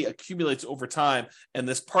money accumulates over time, and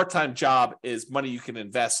this part-time job is money you can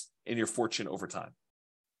invest in your fortune over time.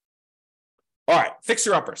 All right,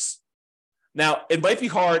 fixer-uppers. Now, it might be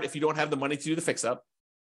hard if you don't have the money to do the fix-up.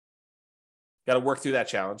 Got to work through that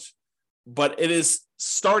challenge. But it is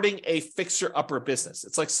starting a fixer-upper business.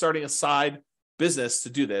 It's like starting a side business to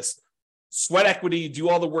do this. Sweat equity, you do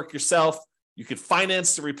all the work yourself. You could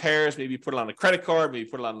finance the repairs, maybe put it on a credit card, maybe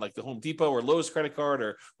put it on like the Home Depot or Lowe's credit card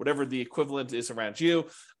or whatever the equivalent is around you.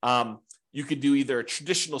 You could do either a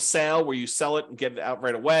traditional sale where you sell it and get it out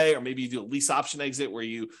right away, or maybe you do a lease option exit where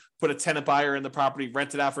you put a tenant buyer in the property,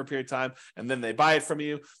 rent it out for a period of time, and then they buy it from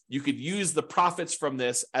you. You could use the profits from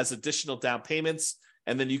this as additional down payments,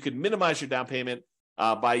 and then you could minimize your down payment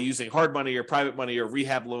by using hard money or private money or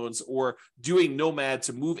rehab loans, or doing nomad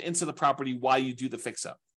to move into the property while you do the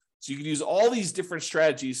fix-up. So you can use all these different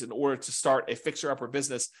strategies in order to start a fixer-upper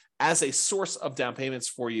business as a source of down payments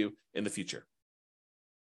for you in the future.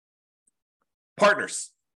 Partners.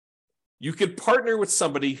 You could partner with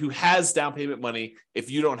somebody who has down payment money if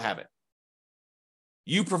you don't have it.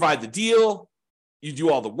 You provide the deal, you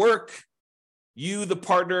do all the work, you, the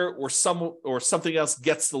partner, or something else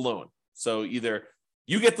gets the loan. So either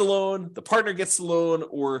You get the loan, the partner gets the loan,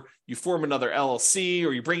 or you form another LLC,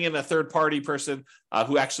 or you bring in a third-party person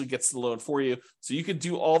who actually gets the loan for you. So you can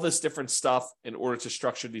do all this different stuff in order to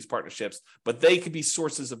structure these partnerships, but they could be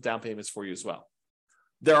sources of down payments for you as well.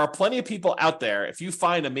 There are plenty of people out there, if you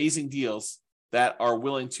find amazing deals, that are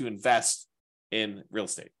willing to invest in real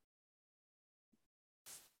estate.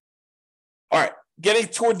 All right, getting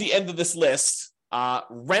toward the end of this list,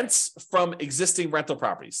 rents from existing rental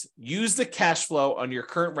properties. Use the cash flow on your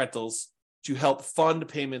current rentals to help fund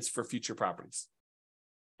payments for future properties.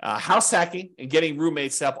 House hacking and getting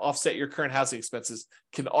roommates to help offset your current housing expenses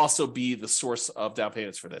can also be the source of down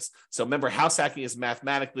payments for this. So remember, house hacking is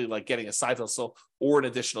mathematically like getting a side hustle or an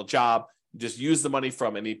additional job. You just use the money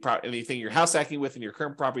from anything you're house hacking with in your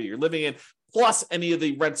current property you're living in, plus any of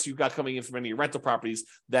the rents you've got coming in from any of your rental properties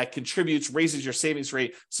that contributes, raises your savings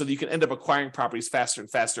rate so that you can end up acquiring properties faster and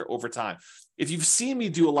faster over time. If you've seen me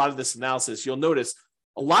do a lot of this analysis, you'll notice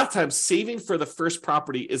a lot of times saving for the first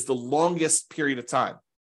property is the longest period of time.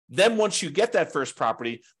 Then once you get that first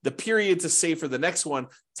property, the period to save for the next one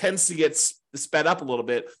tends to get sped up a little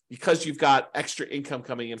bit because you've got extra income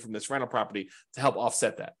coming in from this rental property to help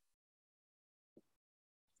offset that.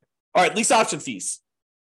 All right, lease option fees.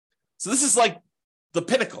 So this is like the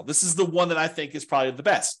pinnacle. This is the one that I think is probably the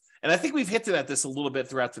best. And I think we've hinted at this a little bit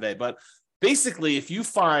throughout today, but basically if you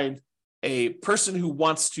find a person who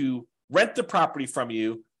wants to rent the property from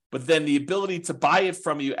you, but then the ability to buy it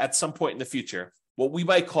from you at some point in the future, what we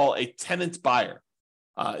might call a tenant buyer.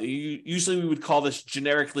 Usually we would call this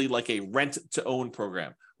generically like a rent to own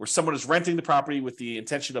program, where someone is renting the property with the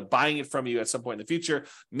intention of buying it from you at some point in the future.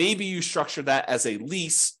 Maybe you structure that as a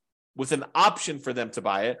lease with an option for them to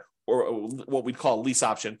buy it, or what we'd call a lease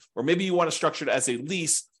option, or maybe you want to structure it as a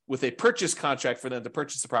lease with a purchase contract for them to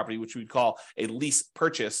purchase the property, which we'd call a lease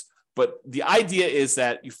purchase. But the idea is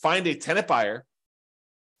that you find a tenant buyer,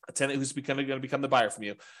 a tenant who's going to become the buyer from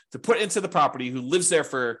you, to put into the property, who lives there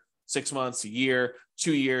for 6 months, a year,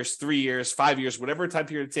 2 years, 3 years, 5 years, whatever time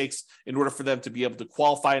period it takes in order for them to be able to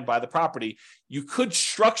qualify and buy the property. You could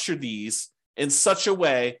structure these in such a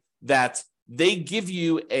way that they give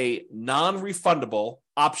you a non-refundable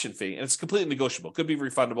option fee, and it's completely negotiable. It could be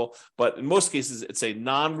refundable, but in most cases, it's a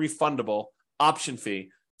non-refundable option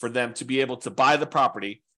fee for them to be able to buy the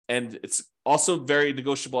property. And it's also very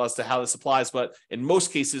negotiable as to how this applies, but in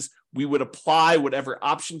most cases, we would apply whatever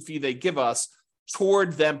option fee they give us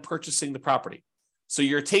toward them purchasing the property. So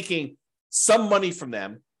you're taking some money from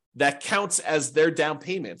them that counts as their down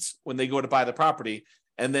payments when they go to buy the property,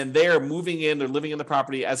 and then they're moving in, they're living in the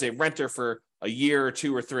property as a renter for a year or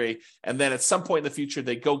 2 or 3, and then at some point in the future,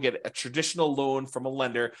 they go get a traditional loan from a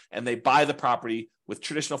lender, and they buy the property with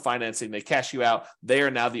traditional financing, they cash you out, they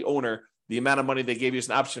are now the owner. The amount of money they gave you as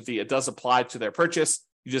an option fee, it does apply to their purchase.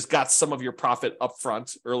 You just got some of your profit up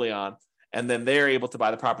front early on, and then they're able to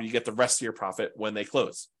buy the property. You get the rest of your profit when they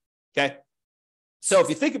close, okay? So if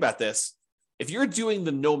you think about this, if you're doing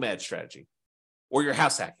the nomad strategy or you're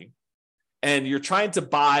house hacking, and you're trying to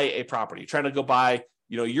buy a property, trying to go buy,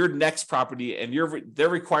 your next property, and they're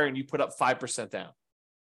requiring you put up 5% down.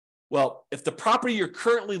 Well, if the property you're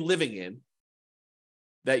currently living in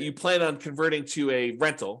that you plan on converting to a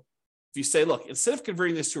rental, if you say, look, instead of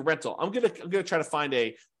converting this to a rental, I'm gonna try to find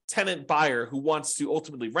a tenant buyer who wants to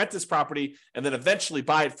ultimately rent this property and then eventually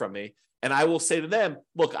buy it from me. And I will say to them,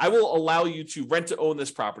 look, I will allow you to rent to own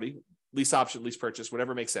this property, lease option, lease purchase,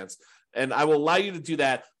 whatever makes sense. And I will allow you to do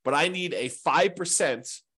that, but I need a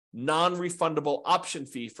 5% non-refundable option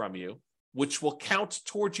fee from you, which will count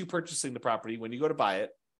towards you purchasing the property when you go to buy it,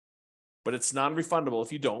 but it's non-refundable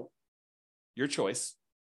if you don't, your choice.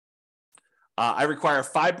 I require a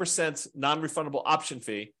 5% non-refundable option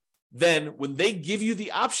fee. Then when they give you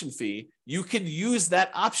the option fee, you can use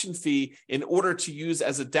that option fee in order to use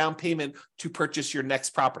as a down payment to purchase your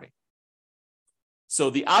next property. So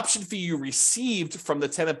the option fee you received from the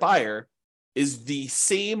tenant buyer is the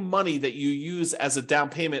same money that you use as a down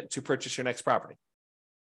payment to purchase your next property.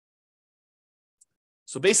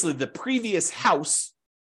 So basically, the previous house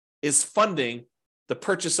is funding the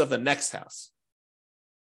purchase of the next house.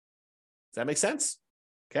 Does that make sense?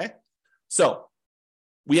 Okay. So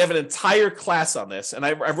we have an entire class on this, and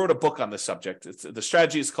I wrote a book on this subject. The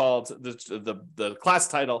strategy is called, the class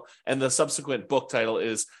title and the subsequent book title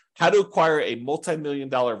is How to Acquire a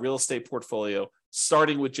Multi-Million-Dollar Real Estate Portfolio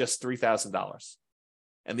Starting with Just $3,000.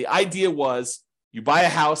 And the idea was you buy a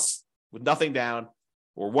house with nothing down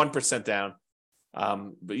or 1% down,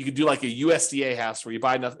 but you could do like a USDA house where you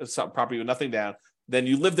buy some property with nothing down. Then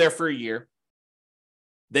you live there for a year.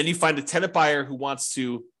 Then you find a tenant buyer who wants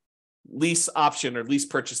to lease option or lease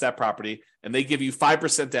purchase that property, and they give you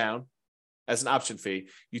 5% down. as an option fee.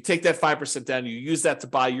 You take that 5% down, you use that to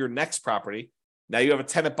buy your next property. Now you have a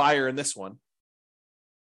tenant buyer in this one.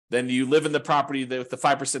 Then you live in the property with the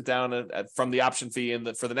 5% down from the option fee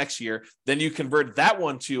for the next year. Then you convert that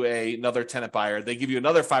one to another tenant buyer. They give you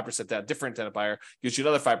another 5% down, different tenant buyer gives you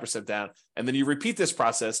another 5% down. And then you repeat this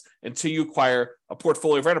process until you acquire a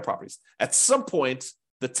portfolio of rental properties. At some point,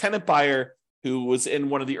 the tenant buyer who was in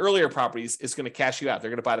one of the earlier properties is going to cash you out.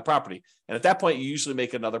 They're going to buy the property. And at that point, you usually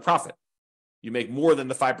make another profit. You make more than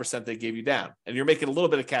the 5% they gave you down. And you're making a little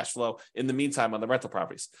bit of cash flow in the meantime on the rental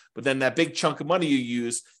properties. But then that big chunk of money you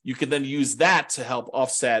use, you can then use that to help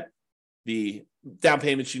offset the down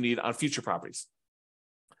payments you need on future properties.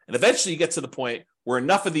 And eventually you get to the point where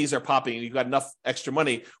enough of these are popping and you've got enough extra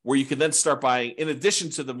money where you can then start buying, in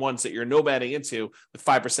addition to the ones that you're nomading into with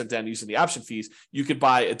 5% down using the option fees, you could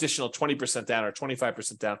buy additional 20% down or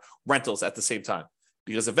 25% down rentals at the same time.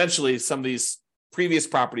 Because eventually some of these previous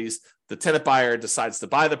properties, the tenant buyer decides to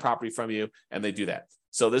buy the property from you, and they do that.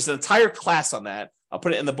 So there's an entire class on that. I'll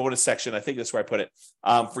put it in the bonus section. I think that's where I put it,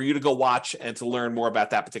 for you to go watch and to learn more about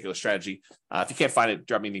that particular strategy. If you can't find it,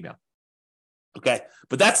 drop me an email. Okay,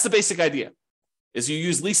 but that's the basic idea, is you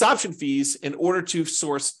use lease option fees in order to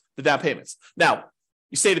source the down payments. Now,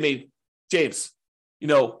 you say to me, James,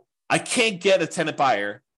 I can't get a tenant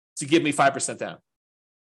buyer to give me 5% down.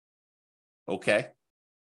 Okay.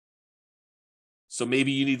 So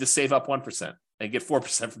maybe you need to save up 1% and get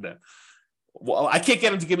 4% from them. Well, I can't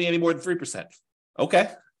get them to give me any more than 3%. Okay.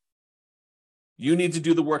 You need to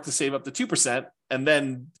do the work to save up the 2% and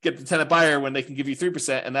then get the tenant buyer when they can give you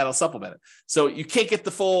 3%, and that'll supplement it. So you can't get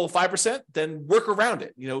the full 5%, then work around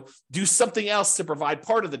it. Do something else to provide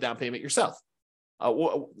part of the down payment yourself.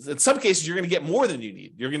 In some cases, you're going to get more than you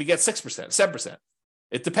need. You're going to get 6%, 7%.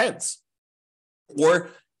 It depends. Or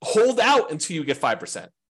hold out until you get 5%.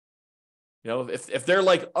 If they're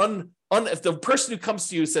like if the person who comes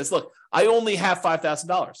to you says, look, I only have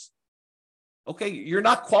 $5,000. Okay, you're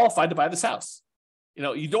not qualified to buy this house.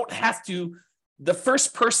 You don't have to. The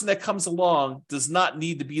first person that comes along does not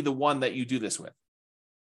need to be the one that you do this with.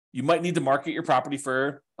 You might need to market your property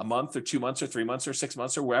for a month or 2 months or 3 months or 6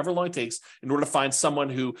 months or wherever long it takes in order to find someone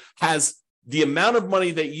who has the amount of money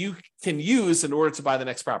that you can use in order to buy the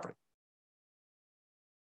next property.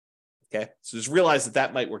 Okay, so just realize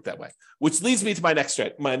that might work that way, which leads me to my next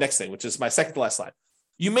thing, which is my second to last slide.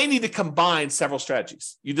 You may need to combine several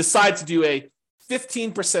strategies. You decide to do a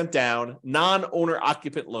 15% down non-owner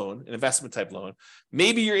occupant loan, an investment type loan.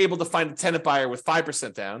 Maybe you're able to find a tenant buyer with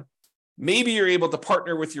 5% down. Maybe you're able to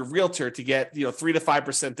partner with your realtor to get 3 to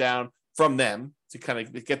 5% down from them to kind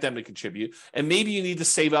of get them to contribute. And maybe you need to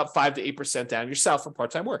save up 5 to 8% down yourself for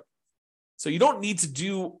part-time work. So you don't need to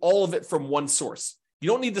do all of it from one source. You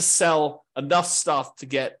don't need to sell enough stuff to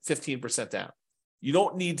get 15% down. You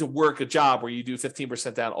don't need to work a job where you do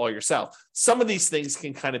 15% down all yourself. Some of these things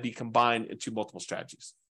can kind of be combined into multiple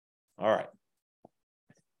strategies. All right.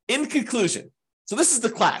 In conclusion, so this is the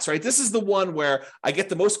class, right? This is the one where I get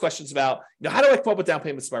the most questions about, how do I come up with down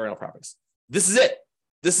payments to my rental properties? This is it.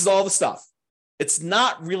 This is all the stuff. It's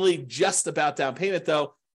not really just about down payment,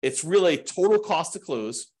 though. It's really total cost to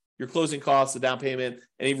close, your closing costs, the down payment,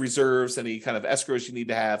 any reserves, any kind of escrows you need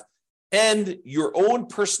to have, and your own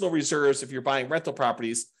personal reserves if you're buying rental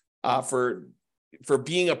properties for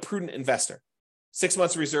being a prudent investor. 6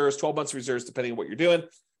 months reserves, 12 months reserves, depending on what you're doing.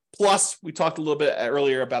 Plus, we talked a little bit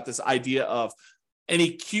earlier about this idea of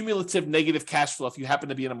any cumulative negative cash flow if you happen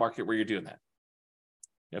to be in a market where you're doing that.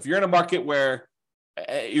 If you're in a market where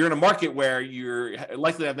you're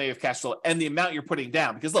likely to have negative cash flow and the amount you're putting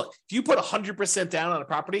down, because look, if you put 100% down on a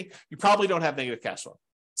property, you probably don't have negative cash flow.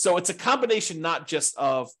 So it's a combination not just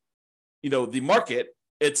of the market,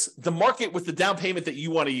 it's the market with the down payment that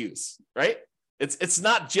you want to use, right? It's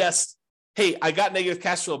not just, hey, I got negative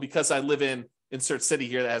cash flow because I live in insert city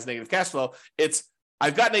here that has negative cash flow. It's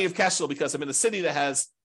I've got negative cash flow because I'm in a city that has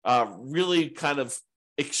really kind of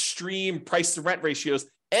extreme price to rent ratios,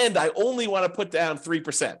 and I only want to put down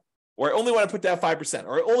 3%, or I only want to put down 5%,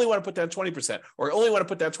 or I only want to put down 20%, or I only want to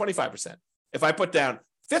put down 25%. If I put down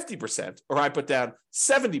 50%, or I put down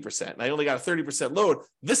 70%, and I only got a 30% load,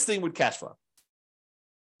 this thing would cash flow.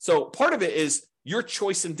 So part of it is your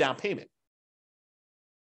choice in down payment.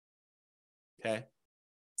 Okay.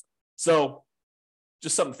 So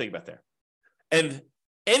just something to think about there. And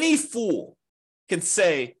any fool can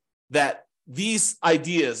say that these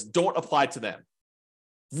ideas don't apply to them.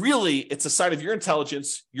 Really, it's a sign of your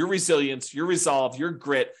intelligence, your resilience, your resolve, your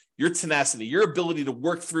grit, your tenacity, your ability to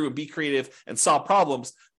work through and be creative and solve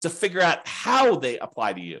problems to figure out how they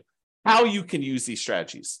apply to you, how you can use these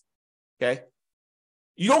strategies. Okay.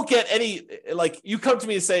 You don't get any, like, you come to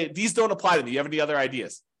me and say, these don't apply to me. You have any other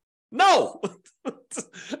ideas? No.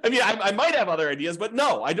 I mean, I might have other ideas, but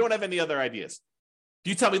no, I don't have any other ideas.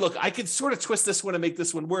 You tell me, look, I could sort of twist this one and make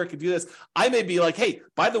this one work and do this. I may be like, hey,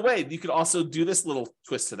 by the way, you could also do this little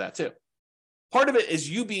twist to that too. Part of it is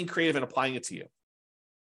you being creative and applying it to you.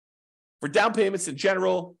 For down payments in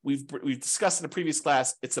general, we've discussed in a previous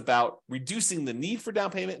class, it's about reducing the need for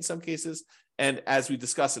down payment in some cases. And as we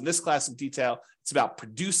discussed in this class in detail, it's about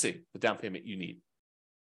producing the down payment you need.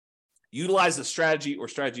 Utilize a strategy or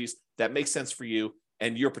strategies that make sense for you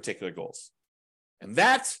and your particular goals. And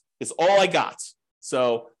that is all I got.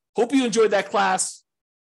 So hope you enjoyed that class.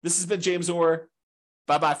 This has been James Orr.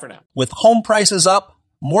 Bye-bye for now. With home prices up,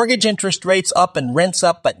 mortgage interest rates up, and rents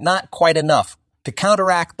up, but not quite enough to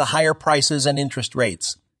counteract the higher prices and interest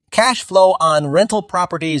rates, cash flow on rental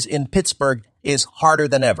properties in Pittsburgh is harder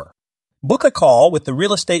than ever. Book a call with the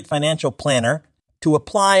Real Estate Financial Planner to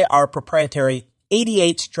apply our proprietary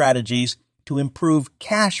 88 strategies to improve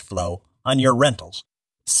cash flow on your rentals.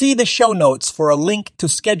 See the show notes for a link to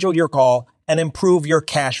schedule your call and improve your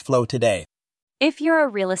cash flow today. If you're a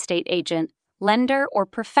real estate agent, lender, or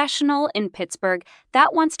professional in Pittsburgh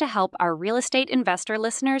that wants to help our real estate investor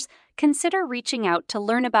listeners, consider reaching out to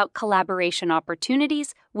learn about collaboration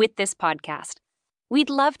opportunities with this podcast. We'd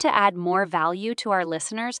love to add more value to our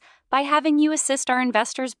listeners by having you assist our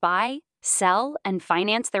investors buy, sell, and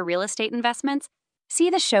finance their real estate investments. See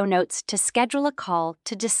the show notes to schedule a call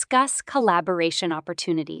to discuss collaboration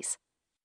opportunities.